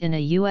footprint in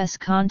a U.S.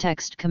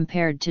 context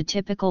compared to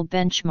typical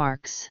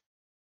benchmarks.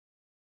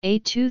 A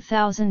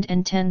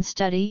 2010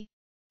 study,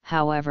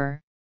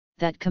 however,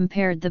 that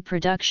compared the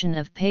production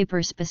of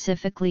paper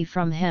specifically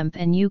from hemp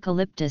and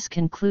eucalyptus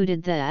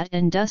concluded that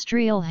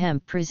industrial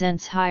hemp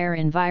presents higher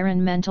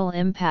environmental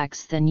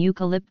impacts than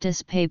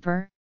eucalyptus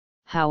paper.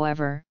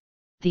 However,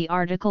 the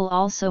article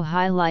also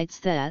highlights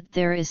that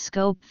there is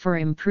scope for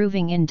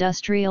improving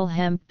industrial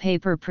hemp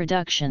paper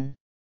production.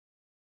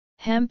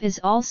 Hemp is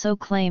also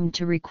claimed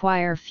to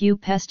require few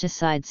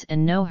pesticides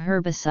and no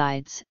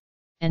herbicides,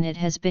 and it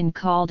has been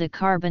called a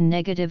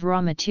carbon-negative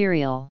raw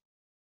material.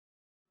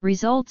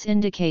 Results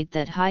indicate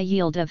that high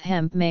yield of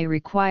hemp may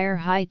require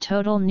high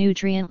total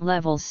nutrient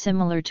levels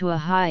similar to a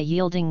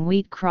high-yielding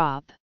wheat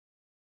crop.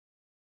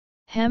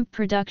 Hemp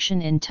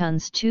production in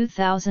tons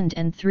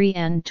 2003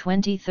 and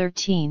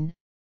 2013,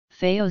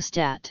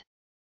 Phayostat.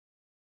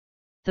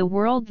 The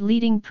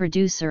world-leading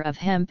producer of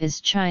hemp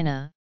is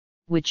China,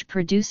 which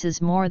produces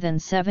more than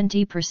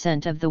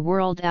 70% of the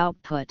world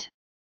output.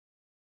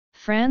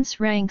 France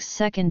ranks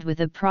second with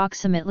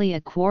approximately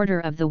a quarter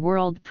of the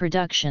world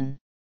production.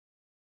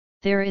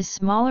 There is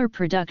smaller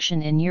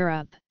production in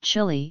Europe,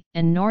 Chile,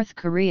 and North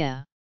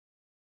Korea.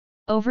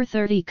 Over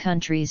 30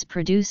 countries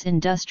produce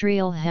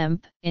industrial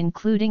hemp,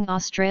 including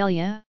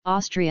Australia,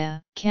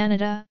 Austria,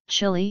 Canada,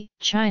 Chile,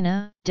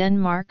 China,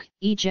 Denmark,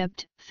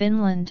 Egypt,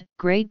 Finland,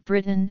 Great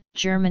Britain,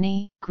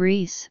 Germany,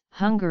 Greece,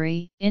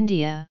 Hungary,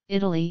 India,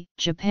 Italy,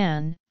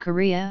 Japan,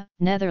 Korea,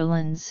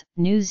 Netherlands,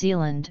 New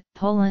Zealand,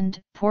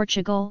 Poland,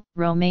 Portugal,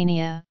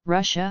 Romania,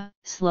 Russia,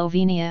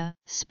 Slovenia,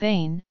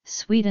 Spain,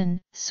 Sweden,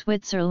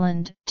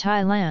 Switzerland,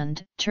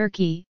 Thailand,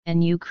 Turkey,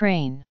 and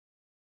Ukraine.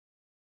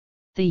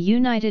 The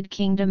United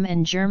Kingdom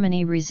and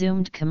Germany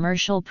resumed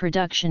commercial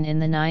production in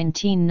the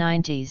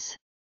 1990s.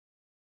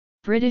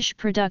 British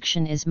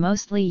production is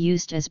mostly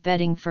used as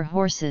bedding for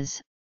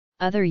horses,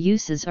 other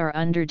uses are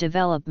under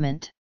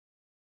development.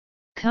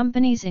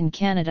 Companies in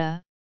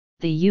Canada,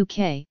 the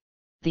UK,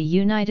 the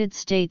United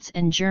States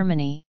and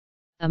Germany,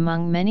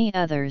 among many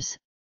others,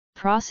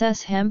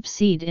 process hemp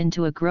seed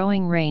into a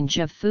growing range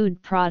of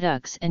food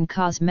products and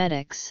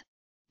cosmetics.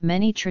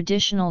 Many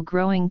traditional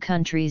growing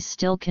countries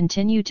still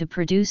continue to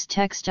produce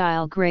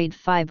textile-grade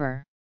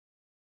fiber.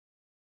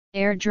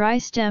 Air-dry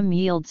stem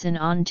yields in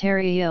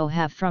Ontario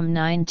have from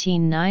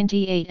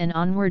 1998 and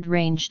onward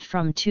ranged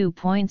from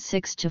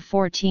 2.6 to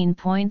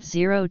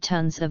 14.0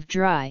 tons of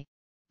dry,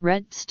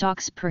 red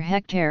stalks per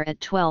hectare at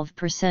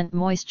 12%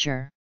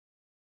 moisture.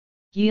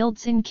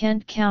 Yields in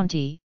Kent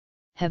County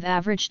have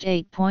averaged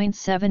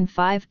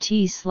 8.75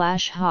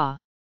 t/ha.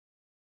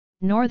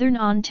 Northern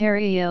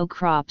Ontario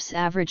crops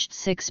averaged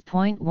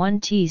 6.1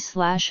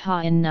 t/ha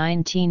in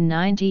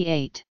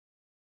 1998.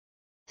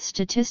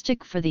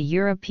 Statistic for the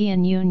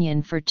European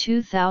Union for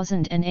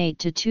 2008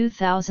 to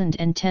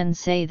 2010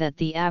 say that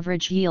the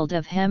average yield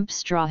of hemp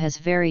straw has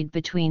varied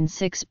between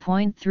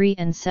 6.3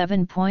 and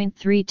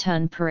 7.3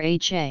 ton per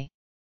ha.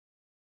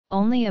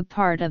 Only a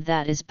part of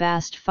that is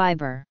bast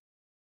fiber.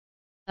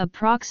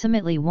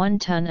 Approximately 1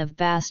 ton of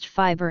bast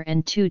fiber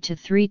and 2 to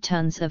 3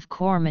 tons of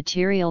core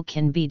material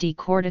can be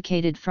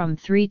decorticated from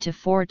 3 to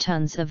 4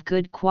 tons of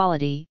good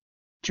quality,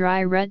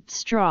 dry red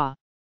straw.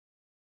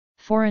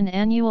 For an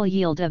annual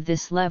yield of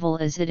this level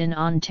is it in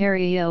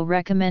Ontario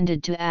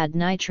recommended to add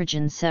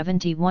nitrogen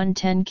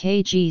 7110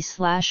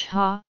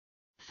 kg/ha,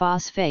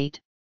 phosphate,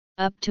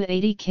 up to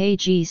 80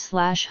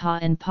 kg/ha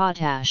and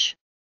potash,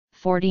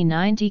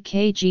 40-90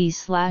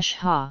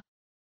 kg/ha.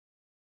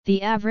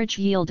 The average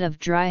yield of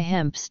dry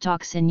hemp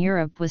stalks in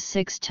Europe was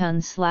 6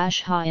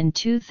 tons/ha in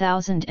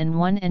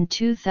 2001 and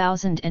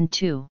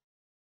 2002.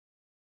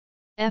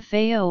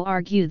 FAO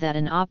argue that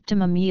an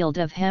optimum yield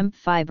of hemp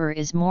fiber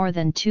is more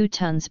than 2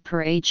 tons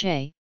per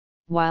ha,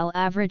 while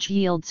average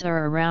yields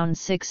are around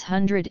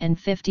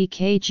 650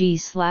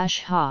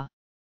 kg/ha.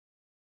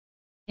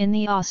 In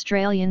the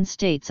Australian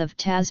states of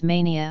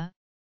Tasmania,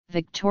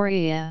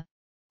 Victoria,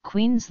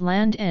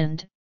 Queensland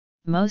and,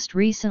 most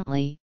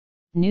recently,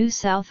 New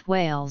South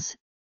Wales,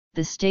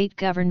 the state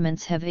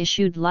governments have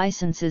issued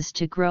licenses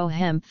to grow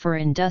hemp for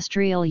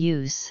industrial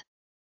use.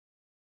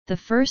 The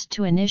first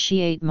to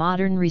initiate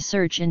modern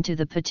research into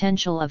the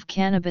potential of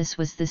cannabis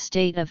was the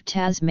state of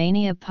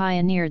Tasmania,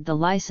 pioneered the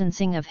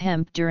licensing of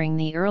hemp during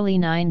the early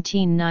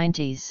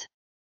 1990s.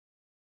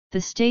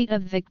 The state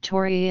of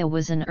Victoria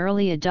was an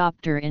early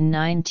adopter in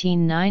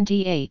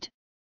 1998,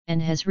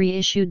 and has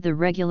reissued the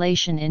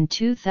regulation in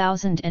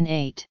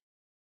 2008.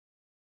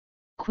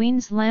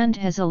 Queensland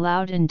has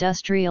allowed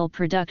industrial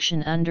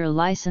production under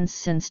license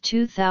since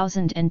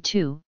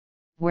 2002,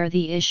 where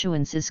the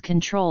issuance is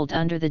controlled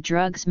under the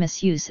Drugs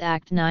Misuse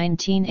Act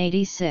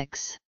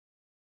 1986.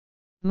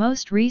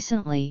 Most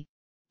recently,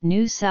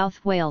 New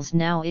South Wales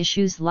now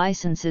issues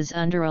licenses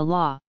under a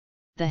law,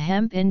 the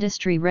Hemp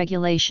Industry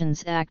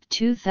Regulations Act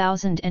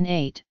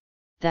 2008,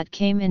 that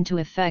came into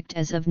effect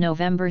as of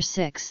November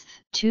 6,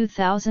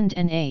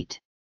 2008.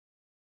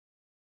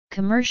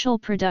 Commercial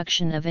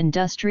production of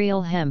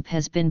industrial hemp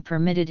has been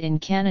permitted in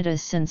Canada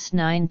since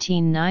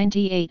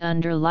 1998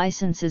 under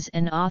licenses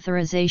and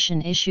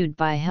authorization issued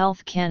by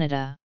Health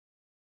Canada.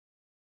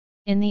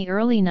 In the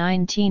early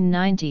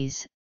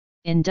 1990s,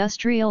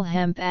 industrial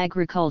hemp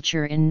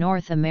agriculture in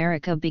North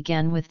America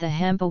began with the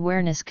Hemp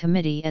Awareness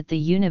Committee at the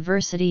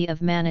University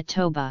of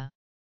Manitoba.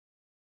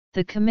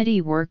 The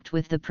committee worked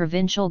with the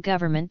provincial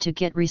government to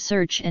get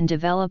research and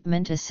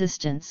development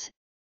assistance,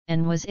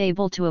 and was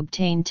able to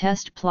obtain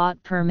test plot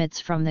permits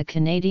from the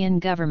Canadian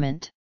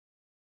government.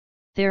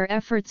 Their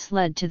efforts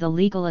led to the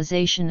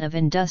legalization of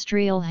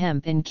industrial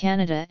hemp in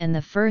Canada and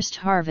the first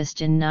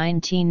harvest in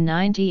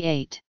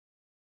 1998.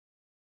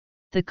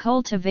 The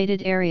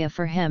cultivated area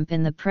for hemp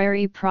in the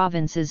prairie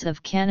provinces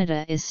of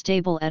Canada is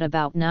stable at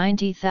about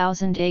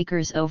 90,000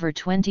 acres over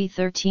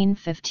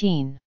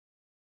 2013-15.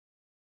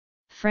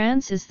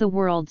 France is the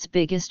world's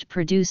biggest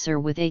producer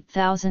with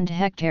 8,000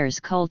 hectares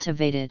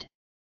cultivated.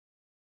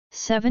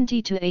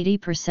 70 to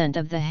 80%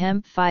 of the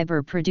hemp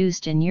fiber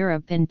produced in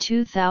Europe in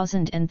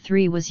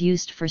 2003 was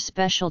used for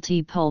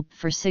specialty pulp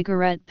for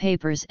cigarette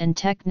papers and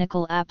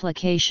technical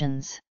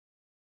applications.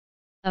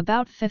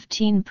 About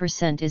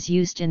 15% is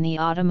used in the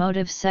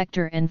automotive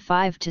sector and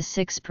 5 to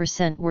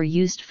 6% were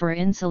used for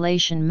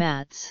insulation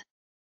mats.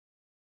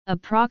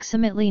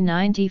 Approximately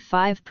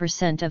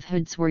 95% of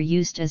hoods were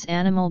used as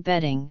animal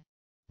bedding,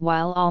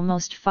 while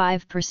almost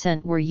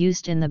 5% were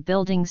used in the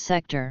building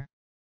sector.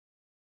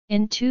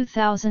 In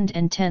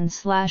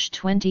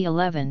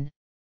 2010-2011,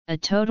 a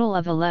total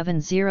of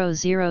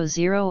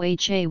 11,000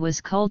 ha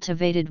was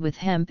cultivated with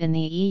hemp in the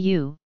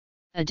EU,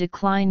 a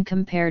decline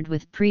compared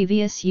with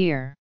previous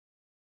year.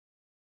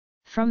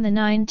 From the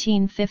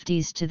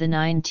 1950s to the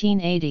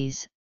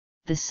 1980s,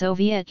 the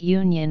Soviet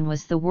Union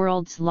was the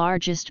world's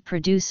largest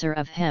producer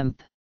of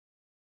hemp.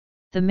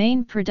 The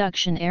main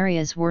production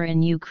areas were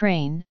in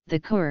Ukraine, the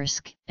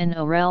Kursk and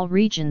Ural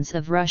regions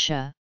of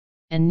Russia,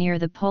 and near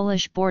the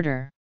Polish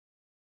border.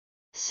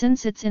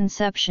 Since its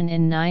inception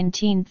in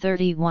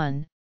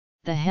 1931,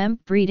 the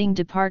hemp breeding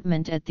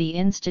department at the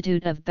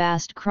Institute of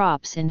Bast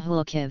Crops in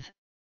Kharkiv,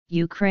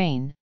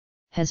 Ukraine,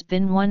 has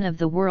been one of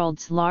the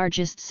world's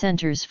largest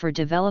centers for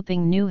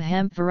developing new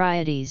hemp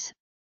varieties,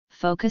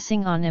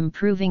 focusing on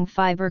improving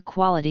fiber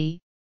quality,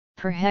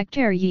 per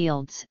hectare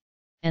yields,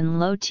 and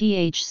low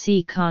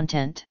THC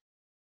content.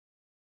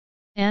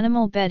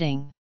 Animal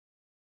bedding.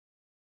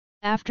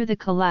 After the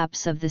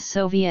collapse of the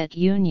Soviet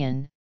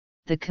Union,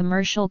 the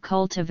commercial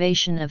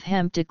cultivation of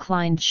hemp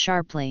declined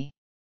sharply.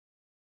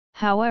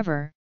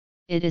 However,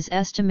 it is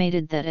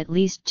estimated that at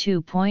least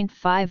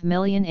 2.5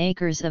 million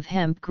acres of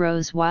hemp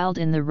grows wild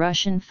in the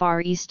Russian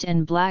Far East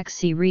and Black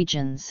Sea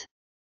regions.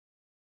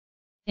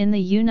 In the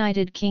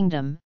United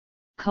Kingdom,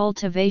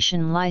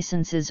 cultivation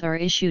licenses are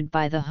issued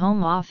by the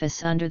Home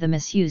Office under the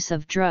Misuse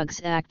of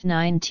Drugs Act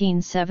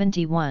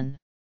 1971.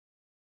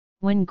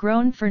 When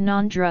grown for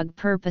non-drug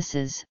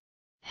purposes,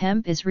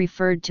 hemp is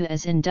referred to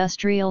as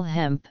industrial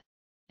hemp,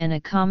 and a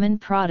common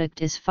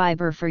product is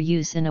fiber for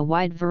use in a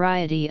wide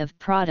variety of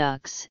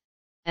products,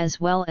 as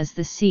well as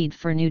the seed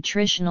for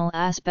nutritional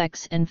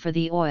aspects and for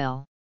the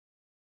oil.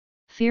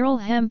 Feral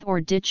hemp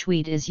or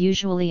ditchweed is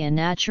usually a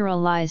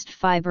naturalized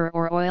fiber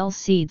or oil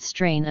seed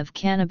strain of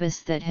cannabis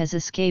that has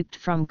escaped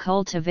from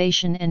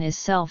cultivation and is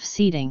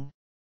self-seeding.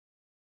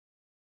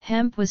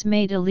 Hemp was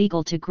made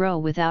illegal to grow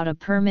without a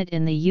permit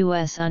in the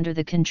U.S. under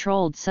the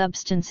Controlled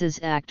Substances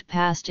Act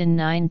passed in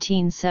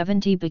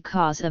 1970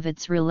 because of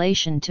its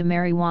relation to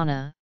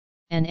marijuana,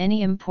 and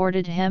any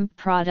imported hemp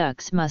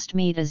products must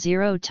meet a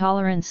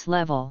zero-tolerance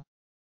level.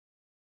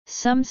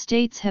 Some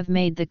states have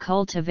made the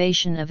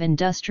cultivation of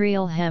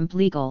industrial hemp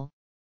legal,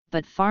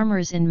 but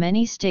farmers in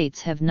many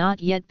states have not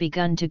yet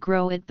begun to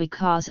grow it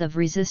because of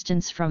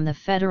resistance from the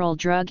Federal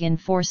Drug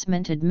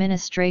Enforcement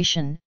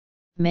Administration,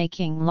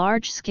 making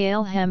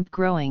large-scale hemp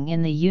growing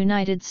in the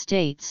United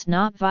States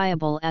not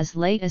viable as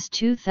late as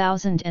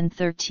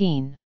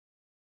 2013.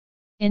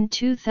 In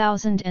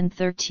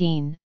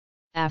 2013,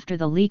 after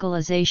the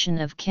legalization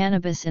of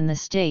cannabis in the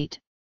state,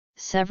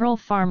 several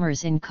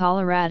farmers in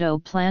Colorado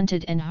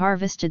planted and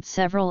harvested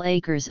several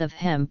acres of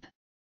hemp,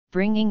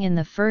 bringing in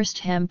the first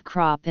hemp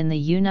crop in the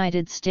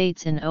United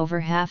States in over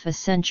half a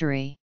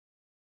century.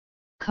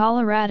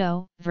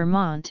 Colorado,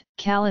 Vermont,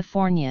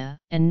 California,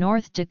 and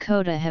North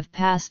Dakota have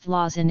passed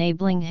laws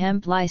enabling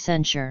hemp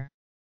licensure.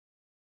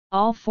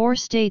 All 4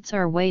 states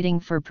are waiting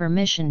for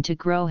permission to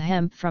grow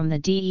hemp from the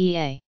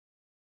DEA.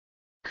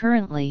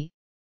 Currently,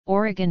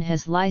 Oregon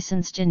has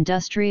licensed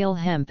industrial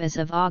hemp as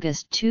of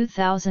August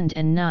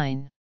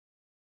 2009.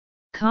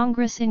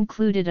 Congress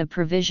included a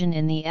provision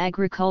in the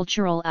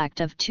Agricultural Act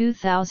of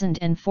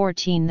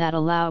 2014 that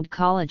allowed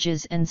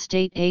colleges and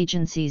state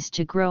agencies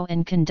to grow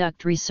and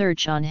conduct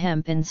research on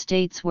hemp in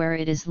states where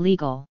it is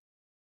legal.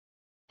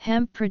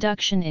 Hemp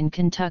production in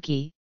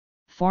Kentucky,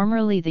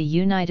 formerly the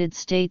United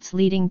States'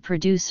 leading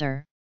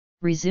producer,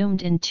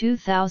 resumed in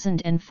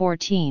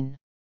 2014.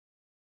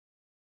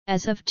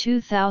 As of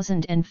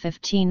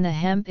 2015, the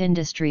hemp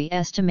industry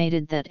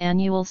estimated that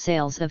annual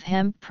sales of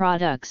hemp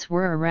products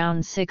were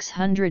around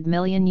 $600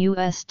 million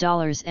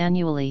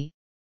annually.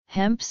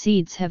 Hemp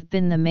seeds have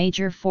been the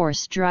major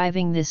force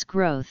driving this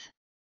growth.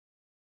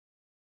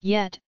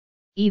 Yet,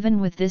 even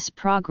with this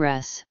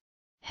progress,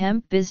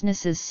 hemp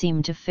businesses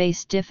seem to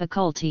face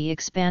difficulty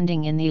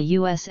expanding in the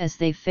U.S. as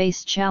they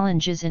face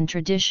challenges in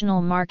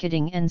traditional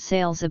marketing and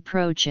sales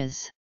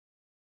approaches.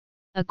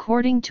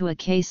 According to a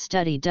case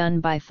study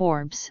done by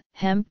Forbes,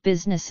 hemp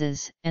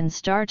businesses and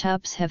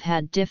startups have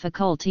had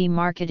difficulty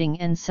marketing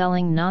and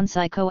selling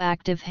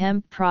non-psychoactive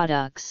hemp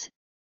products,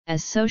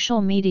 as social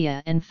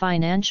media and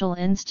financial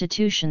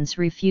institutions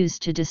refuse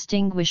to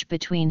distinguish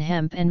between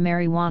hemp and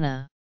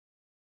marijuana.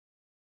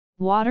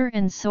 Water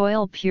and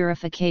soil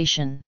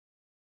purification.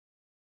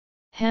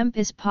 Hemp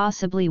is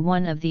possibly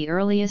one of the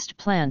earliest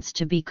plants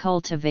to be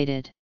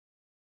cultivated.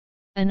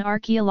 An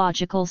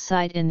archaeological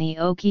site in the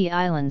Oki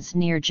Islands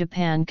near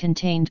Japan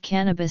contained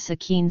cannabis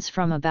achenes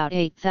from about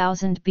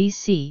 8000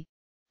 BC,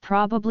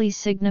 probably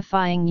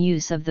signifying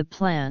use of the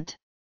plant.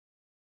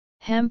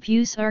 Hemp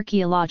use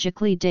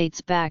archaeologically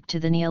dates back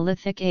to the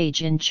Neolithic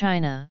age in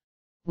China,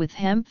 with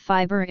hemp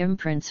fiber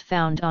imprints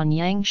found on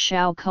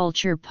Yangshao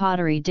culture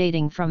pottery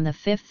dating from the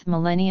 5th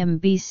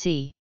millennium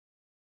BC.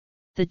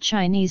 The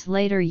Chinese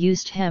later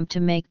used hemp to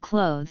make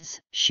clothes,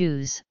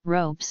 shoes,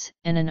 ropes,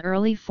 and an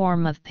early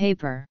form of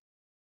paper.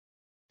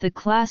 The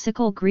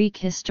classical Greek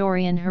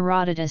historian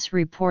Herodotus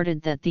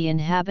reported that the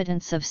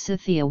inhabitants of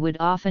Scythia would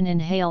often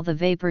inhale the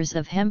vapors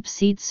of hemp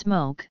seed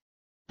smoke,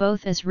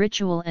 both as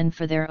ritual and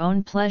for their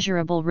own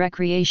pleasurable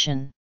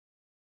recreation.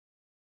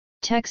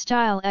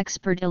 Textile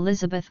expert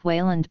Elizabeth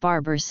Wayland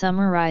Barber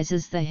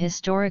summarizes the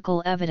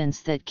historical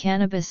evidence that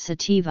cannabis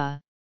sativa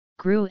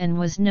grew and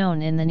was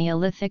known in the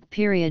Neolithic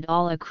period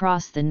all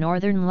across the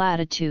northern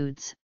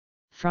latitudes,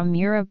 from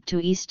Europe to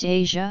East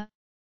Asia,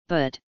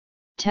 but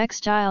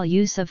textile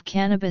use of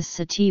cannabis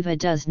sativa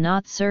does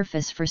not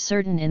surface for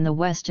certain in the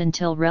West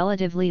until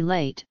relatively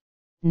late,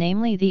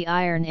 namely the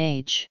Iron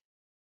Age.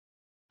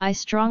 I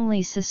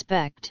strongly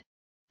suspect,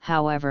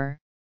 however,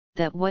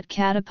 that what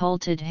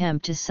catapulted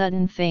hemp to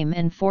sudden fame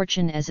and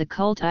fortune as a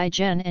cult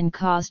icon and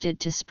caused it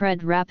to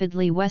spread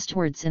rapidly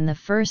westwards in the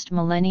first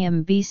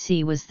millennium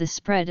BC was the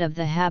spread of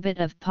the habit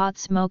of pot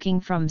smoking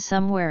from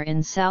somewhere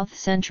in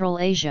South-Central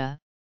Asia,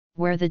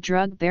 where the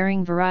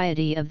drug-bearing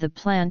variety of the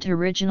plant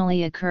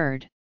originally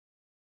occurred.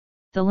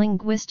 The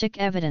linguistic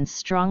evidence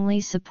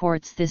strongly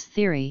supports this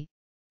theory,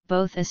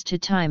 both as to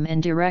time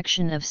and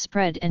direction of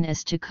spread and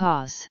as to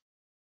cause.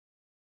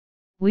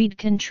 Weed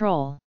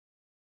control.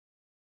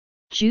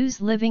 Jews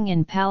living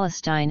in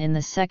Palestine in the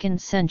 2nd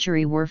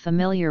century were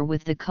familiar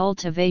with the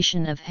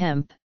cultivation of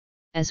hemp,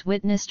 as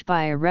witnessed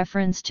by a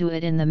reference to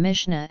it in the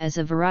Mishnah as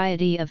a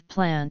variety of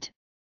plant,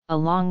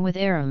 along with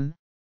arum,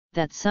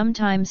 that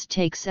sometimes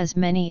takes as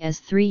many as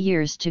 3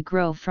 years to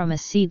grow from a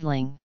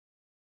seedling.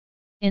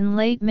 In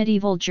late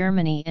medieval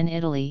Germany and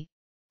Italy,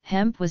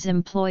 hemp was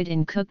employed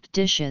in cooked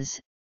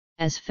dishes,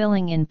 as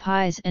filling in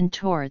pies and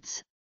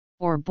tortes,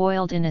 or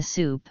boiled in a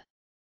soup.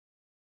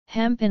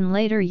 Hemp in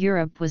later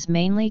Europe was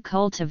mainly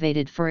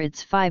cultivated for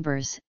its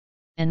fibers,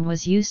 and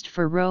was used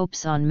for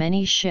ropes on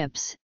many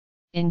ships,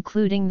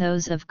 including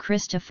those of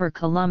Christopher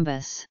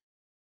Columbus.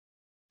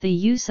 The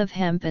use of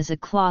hemp as a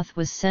cloth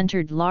was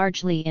centered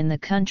largely in the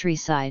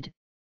countryside,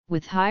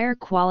 with higher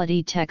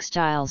quality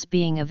textiles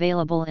being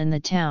available in the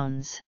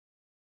towns.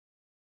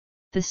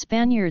 The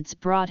Spaniards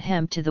brought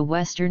hemp to the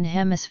Western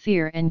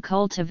Hemisphere and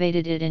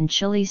cultivated it in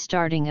Chile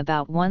starting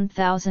about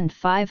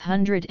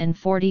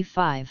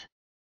 1545.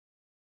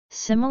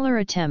 Similar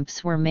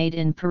attempts were made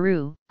in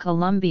Peru,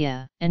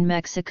 Colombia, and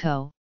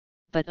Mexico,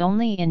 but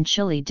only in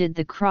Chile did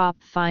the crop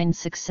find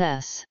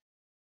success.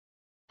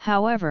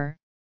 However,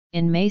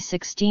 in May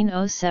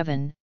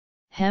 1607,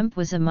 hemp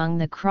was among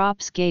the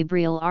crops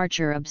Gabriel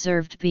Archer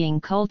observed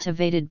being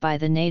cultivated by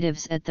the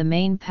natives at the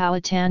main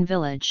Powhatan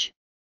village,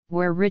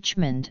 where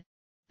Richmond,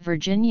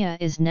 Virginia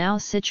is now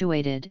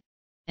situated,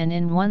 and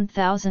in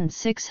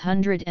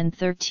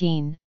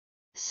 1613,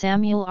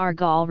 Samuel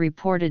Argall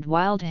reported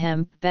wild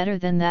hemp better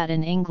than that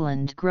in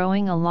England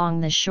growing along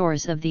the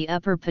shores of the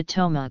upper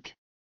Potomac.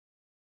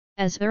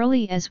 As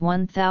early as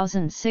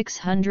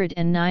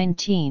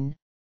 1619,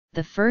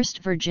 the first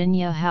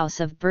Virginia House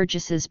of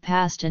Burgesses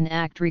passed an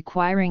act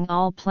requiring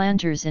all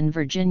planters in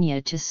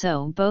Virginia to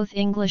sow both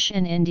English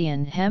and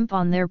Indian hemp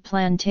on their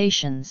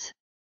plantations.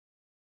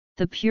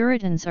 The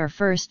Puritans are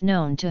first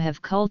known to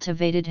have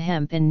cultivated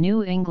hemp in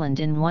New England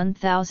in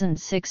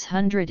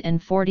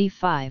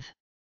 1645.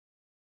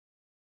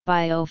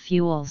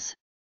 Biofuels.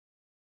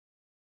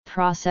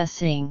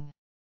 Processing.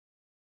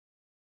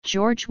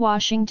 George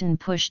Washington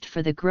pushed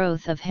for the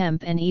growth of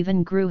hemp and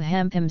even grew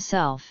hemp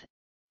himself,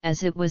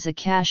 as it was a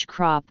cash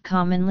crop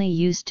commonly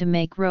used to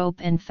make rope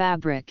and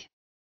fabric.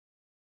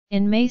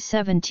 In May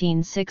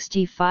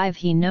 1765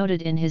 he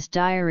noted in his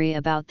diary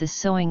about the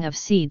sowing of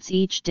seeds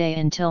each day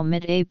until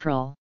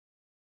mid-April.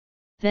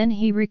 Then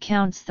he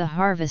recounts the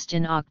harvest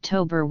in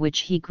October,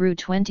 which he grew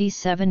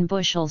 27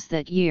 bushels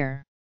that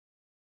year.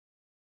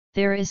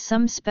 There is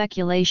some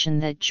speculation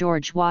that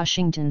George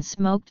Washington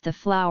smoked the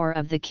flower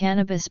of the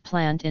cannabis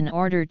plant in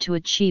order to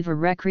achieve a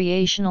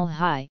recreational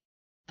high,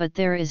 but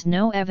there is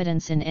no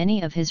evidence in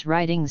any of his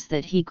writings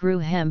that he grew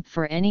hemp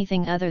for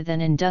anything other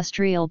than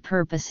industrial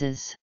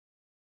purposes.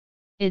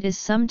 It is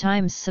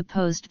sometimes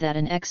supposed that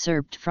an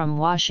excerpt from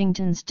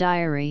Washington's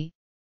diary,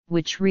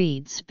 which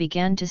reads,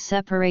 "began to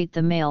separate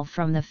the male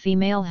from the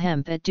female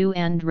hemp at due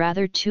and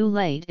rather too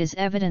late," is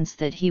evidence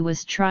that he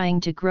was trying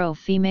to grow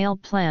female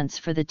plants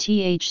for the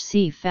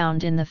THC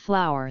found in the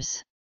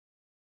flowers.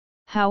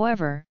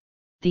 However,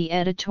 the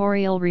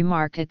editorial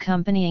remark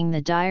accompanying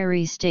the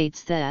diary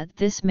states that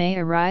this may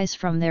arise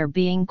from their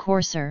being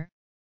coarser,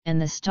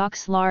 and the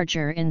stalks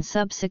larger in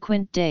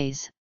subsequent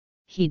days.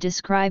 He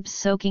describes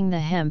soaking the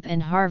hemp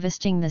and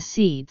harvesting the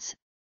seeds,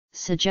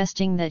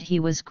 suggesting that he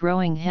was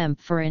growing hemp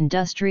for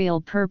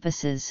industrial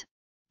purposes,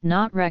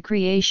 not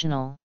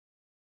recreational.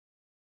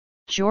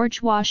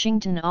 George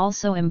Washington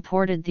also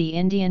imported the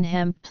Indian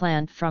hemp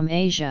plant from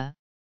Asia,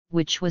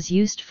 which was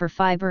used for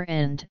fiber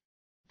and,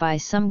 by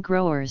some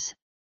growers,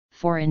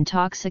 for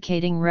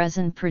intoxicating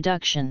resin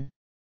production.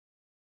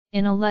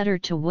 In a letter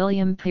to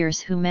William Pierce,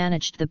 who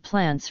managed the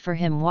plants for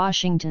him,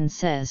 Washington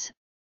says,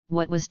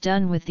 "What was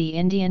done with the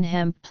Indian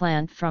hemp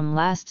plant from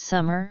last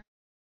summer?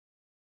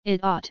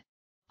 It ought,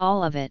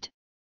 all of it,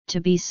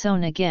 to be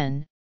sown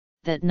again,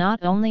 that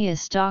not only a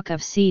stock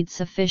of seed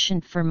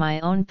sufficient for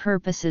my own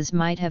purposes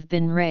might have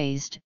been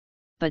raised,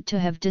 but to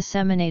have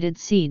disseminated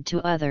seed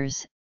to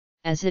others,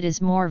 as it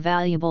is more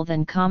valuable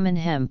than common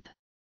hemp."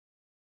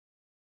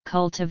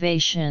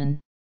 Cultivation.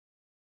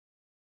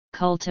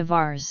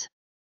 Cultivars.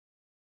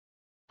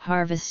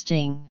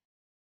 Harvesting.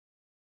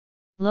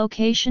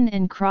 Location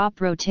and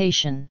crop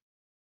rotation.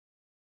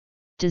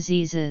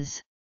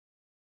 Diseases.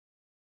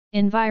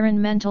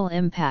 Environmental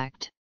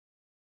impact.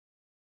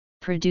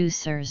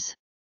 Producers.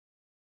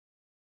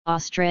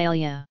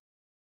 Australia,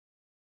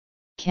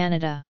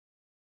 Canada,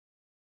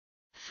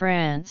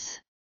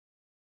 France,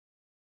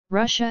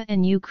 Russia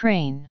and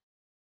Ukraine,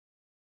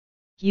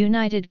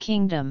 United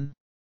Kingdom,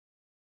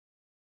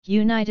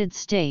 United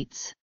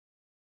States.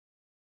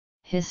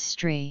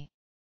 History.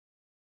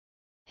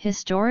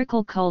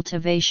 Historical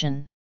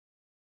cultivation.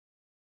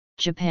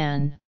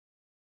 Japan.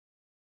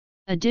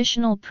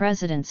 Additional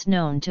presidents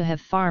known to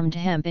have farmed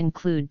hemp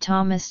include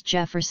Thomas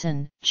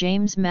Jefferson,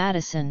 James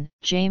Madison,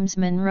 James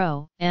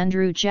Monroe,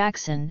 Andrew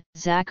Jackson,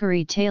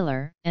 Zachary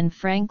Taylor, and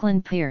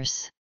Franklin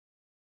Pierce.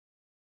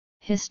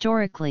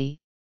 Historically,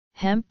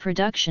 hemp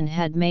production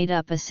had made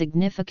up a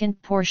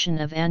significant portion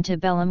of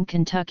antebellum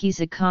Kentucky's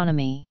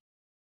economy.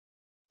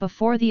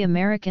 Before the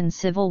American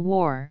Civil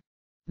War,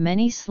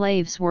 many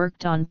slaves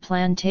worked on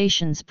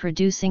plantations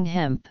producing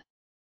hemp.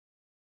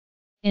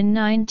 In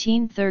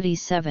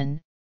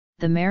 1937,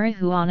 the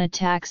Marijuana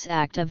Tax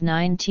Act of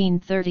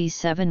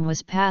 1937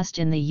 was passed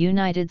in the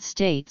United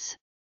States,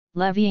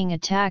 levying a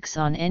tax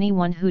on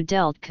anyone who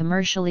dealt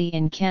commercially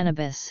in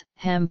cannabis,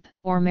 hemp,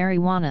 or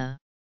marijuana.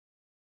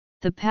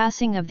 The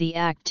passing of the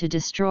act to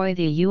destroy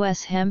the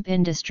U.S. hemp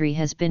industry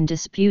has been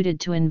disputed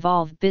to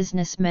involve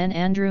businessmen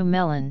Andrew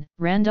Mellon,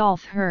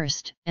 Randolph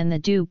Hearst, and the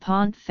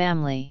DuPont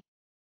family.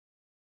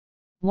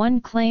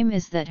 One claim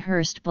is that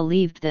Hearst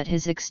believed that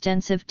his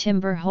extensive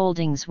timber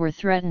holdings were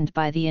threatened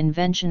by the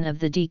invention of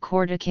the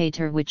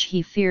decorticator, which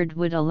he feared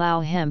would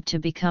allow hemp to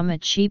become a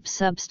cheap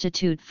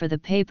substitute for the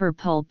paper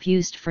pulp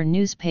used for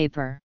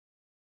newspaper.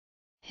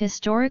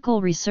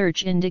 Historical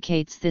research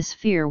indicates this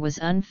fear was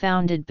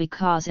unfounded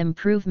because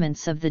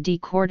improvements of the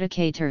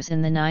decorticators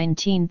in the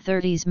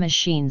 1930s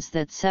machines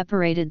that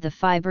separated the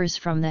fibers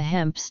from the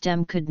hemp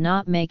stem could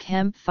not make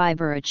hemp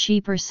fiber a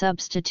cheaper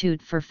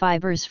substitute for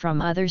fibers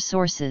from other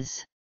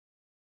sources.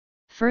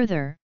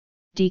 Further,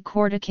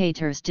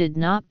 decorticators did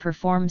not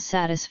perform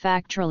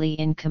satisfactorily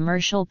in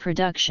commercial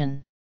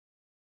production.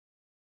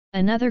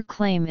 Another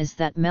claim is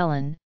that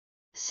Mellon,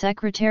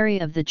 Secretary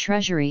of the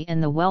Treasury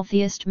and the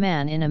wealthiest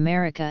man in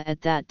America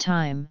at that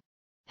time,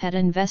 had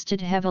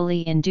invested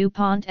heavily in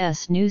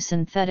DuPont's new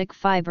synthetic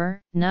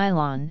fiber,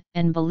 nylon,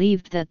 and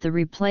believed that the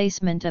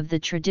replacement of the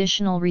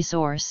traditional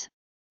resource,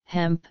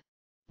 hemp,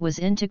 was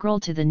integral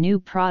to the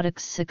new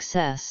product's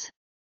success.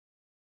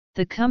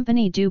 The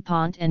company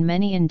DuPont and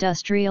many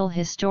industrial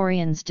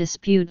historians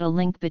dispute a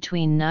link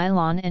between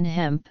nylon and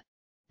hemp.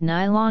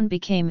 Nylon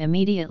became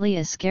immediately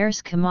a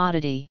scarce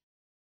commodity.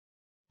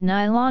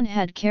 Nylon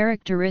had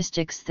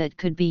characteristics that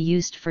could be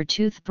used for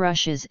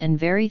toothbrushes, and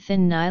very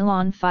thin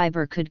nylon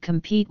fiber could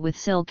compete with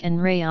silk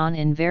and rayon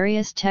in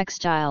various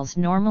textiles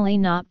normally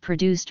not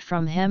produced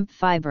from hemp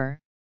fiber,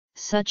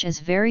 such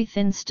as very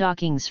thin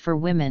stockings for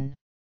women.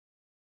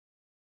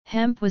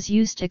 Hemp was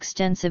used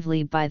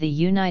extensively by the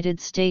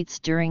United States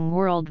during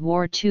World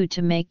War II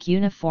to make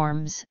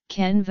uniforms,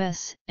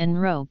 canvas,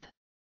 and rope.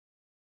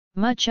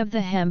 Much of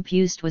the hemp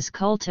used was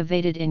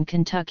cultivated in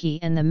Kentucky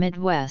and the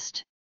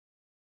Midwest.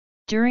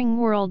 During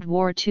World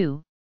War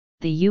II,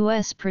 the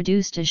U.S.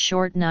 produced a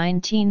short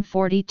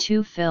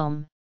 1942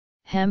 film,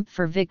 Hemp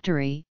for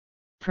Victory,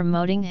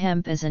 promoting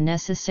hemp as a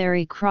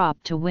necessary crop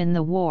to win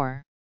the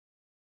war.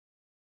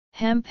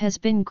 Hemp has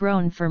been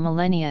grown for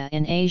millennia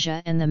in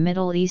Asia and the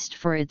Middle East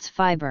for its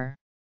fiber.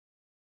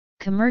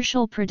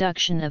 Commercial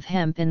production of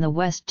hemp in the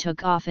West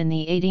took off in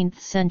the 18th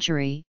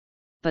century,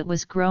 but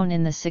was grown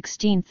in the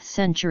 16th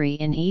century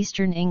in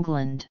eastern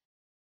England.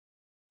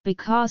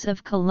 Because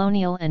of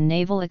colonial and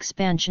naval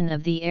expansion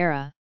of the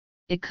era,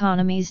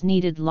 economies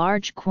needed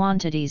large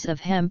quantities of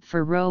hemp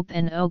for rope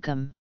and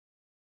oakum.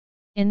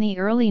 In the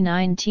early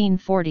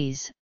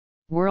 1940s,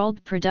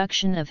 world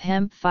production of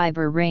hemp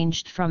fiber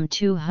ranged from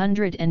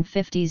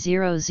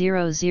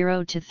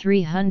 250,000 to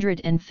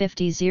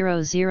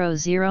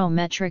 350,000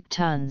 metric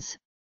tons.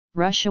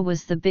 Russia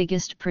was the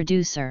biggest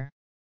producer.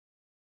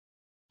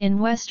 In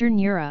Western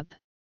Europe,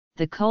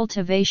 the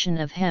cultivation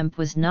of hemp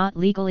was not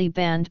legally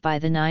banned by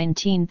the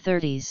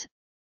 1930s,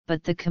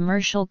 but the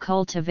commercial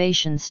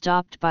cultivation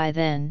stopped by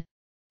then,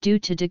 due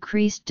to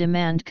decreased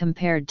demand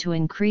compared to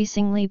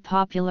increasingly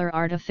popular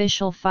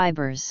artificial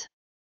fibers.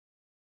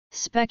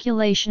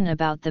 Speculation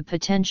about the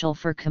potential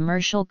for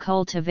commercial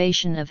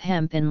cultivation of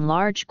hemp in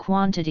large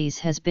quantities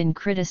has been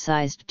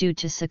criticized due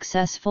to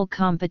successful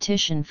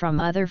competition from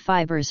other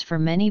fibers for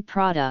many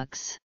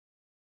products.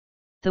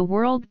 The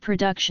world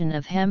production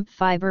of hemp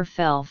fiber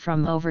fell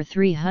from over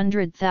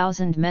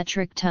 300,000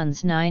 metric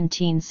tons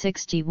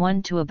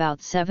 1961 to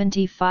about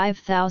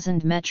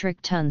 75,000 metric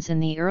tons in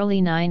the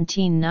early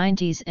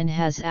 1990s and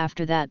has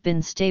after that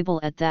been stable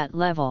at that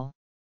level.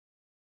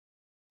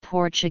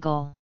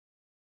 Portugal.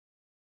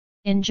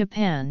 In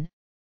Japan,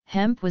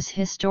 hemp was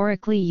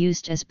historically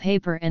used as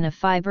paper and a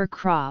fiber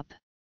crop.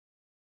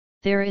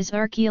 There is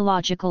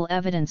archaeological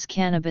evidence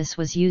cannabis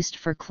was used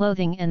for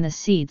clothing and the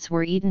seeds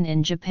were eaten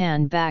in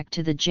Japan back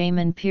to the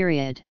Jaimin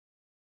period.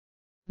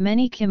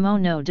 Many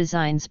kimono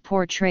designs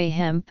portray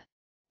hemp,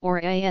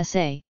 or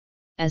asa,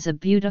 as a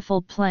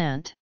beautiful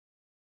plant.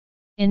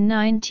 In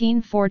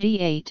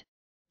 1948,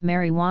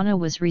 marijuana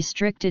was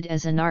restricted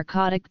as a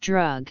narcotic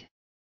drug.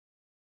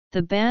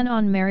 The ban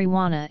on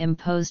marijuana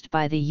imposed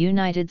by the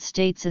United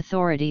States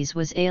authorities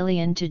was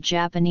alien to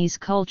Japanese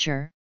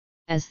culture,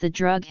 as the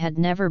drug had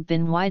never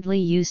been widely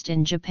used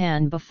in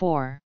Japan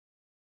before.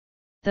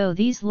 Though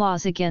these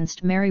laws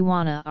against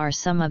marijuana are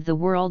some of the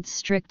world's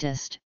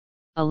strictest,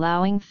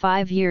 allowing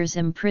 5 years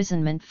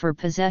imprisonment for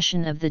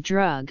possession of the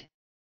drug,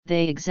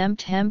 they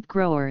exempt hemp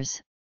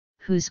growers,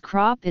 whose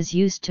crop is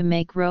used to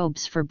make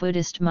robes for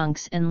Buddhist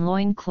monks and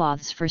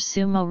loincloths for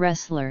sumo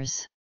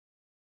wrestlers.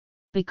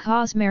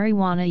 Because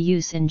marijuana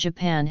use in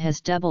Japan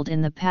has doubled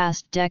in the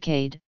past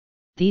decade,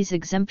 these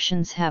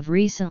exemptions have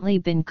recently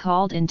been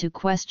called into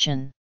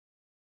question.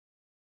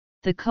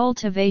 The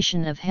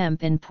cultivation of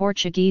hemp in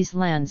Portuguese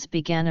lands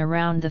began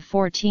around the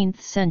 14th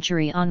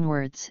century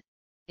onwards.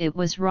 It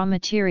was raw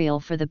material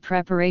for the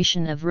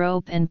preparation of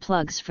rope and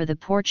plugs for the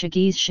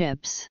Portuguese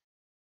ships.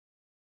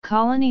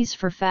 Colonies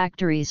for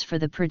factories for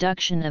the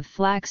production of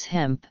flax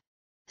hemp,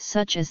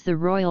 such as the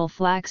Royal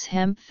Flax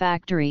Hemp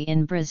Factory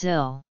in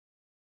Brazil.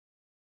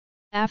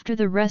 After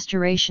the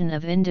restoration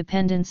of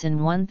independence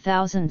in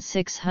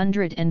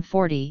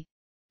 1640,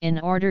 in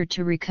order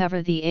to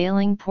recover the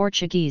ailing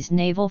Portuguese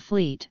naval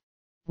fleet,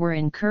 were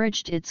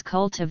encouraged its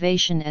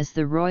cultivation as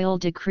the Royal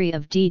Decree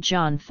of D.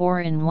 John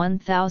IV in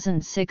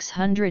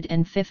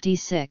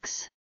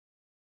 1656.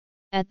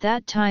 At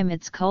that time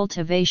its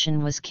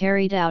cultivation was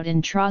carried out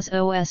in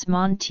Trás-os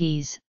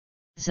Montes,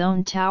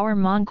 Zone Tower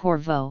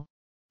Moncorvo,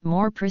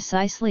 more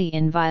precisely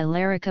in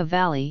Vilarica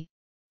Valley,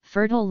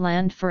 fertile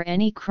land for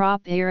any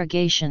crop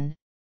irrigation,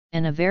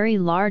 and a very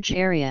large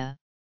area,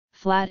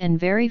 flat and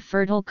very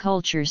fertile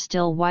culture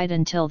still white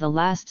until the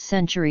last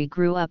century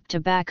grew up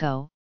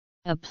tobacco,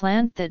 a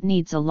plant that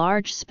needs a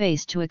large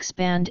space to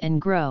expand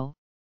and grow.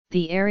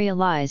 The area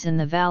lies in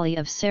the valley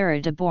of Serra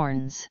de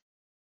Bornes.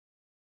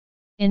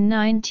 In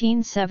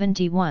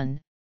 1971,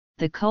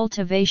 the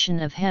cultivation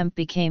of hemp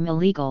became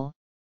illegal,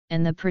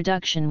 and the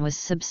production was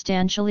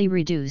substantially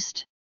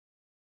reduced.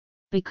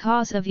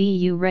 Because of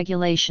EU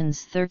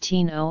Regulations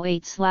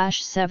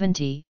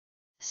 1308/70,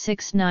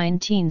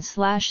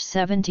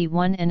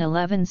 619/71 and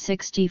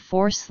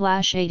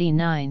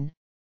 1164/89,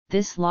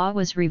 this law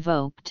was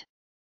revoked.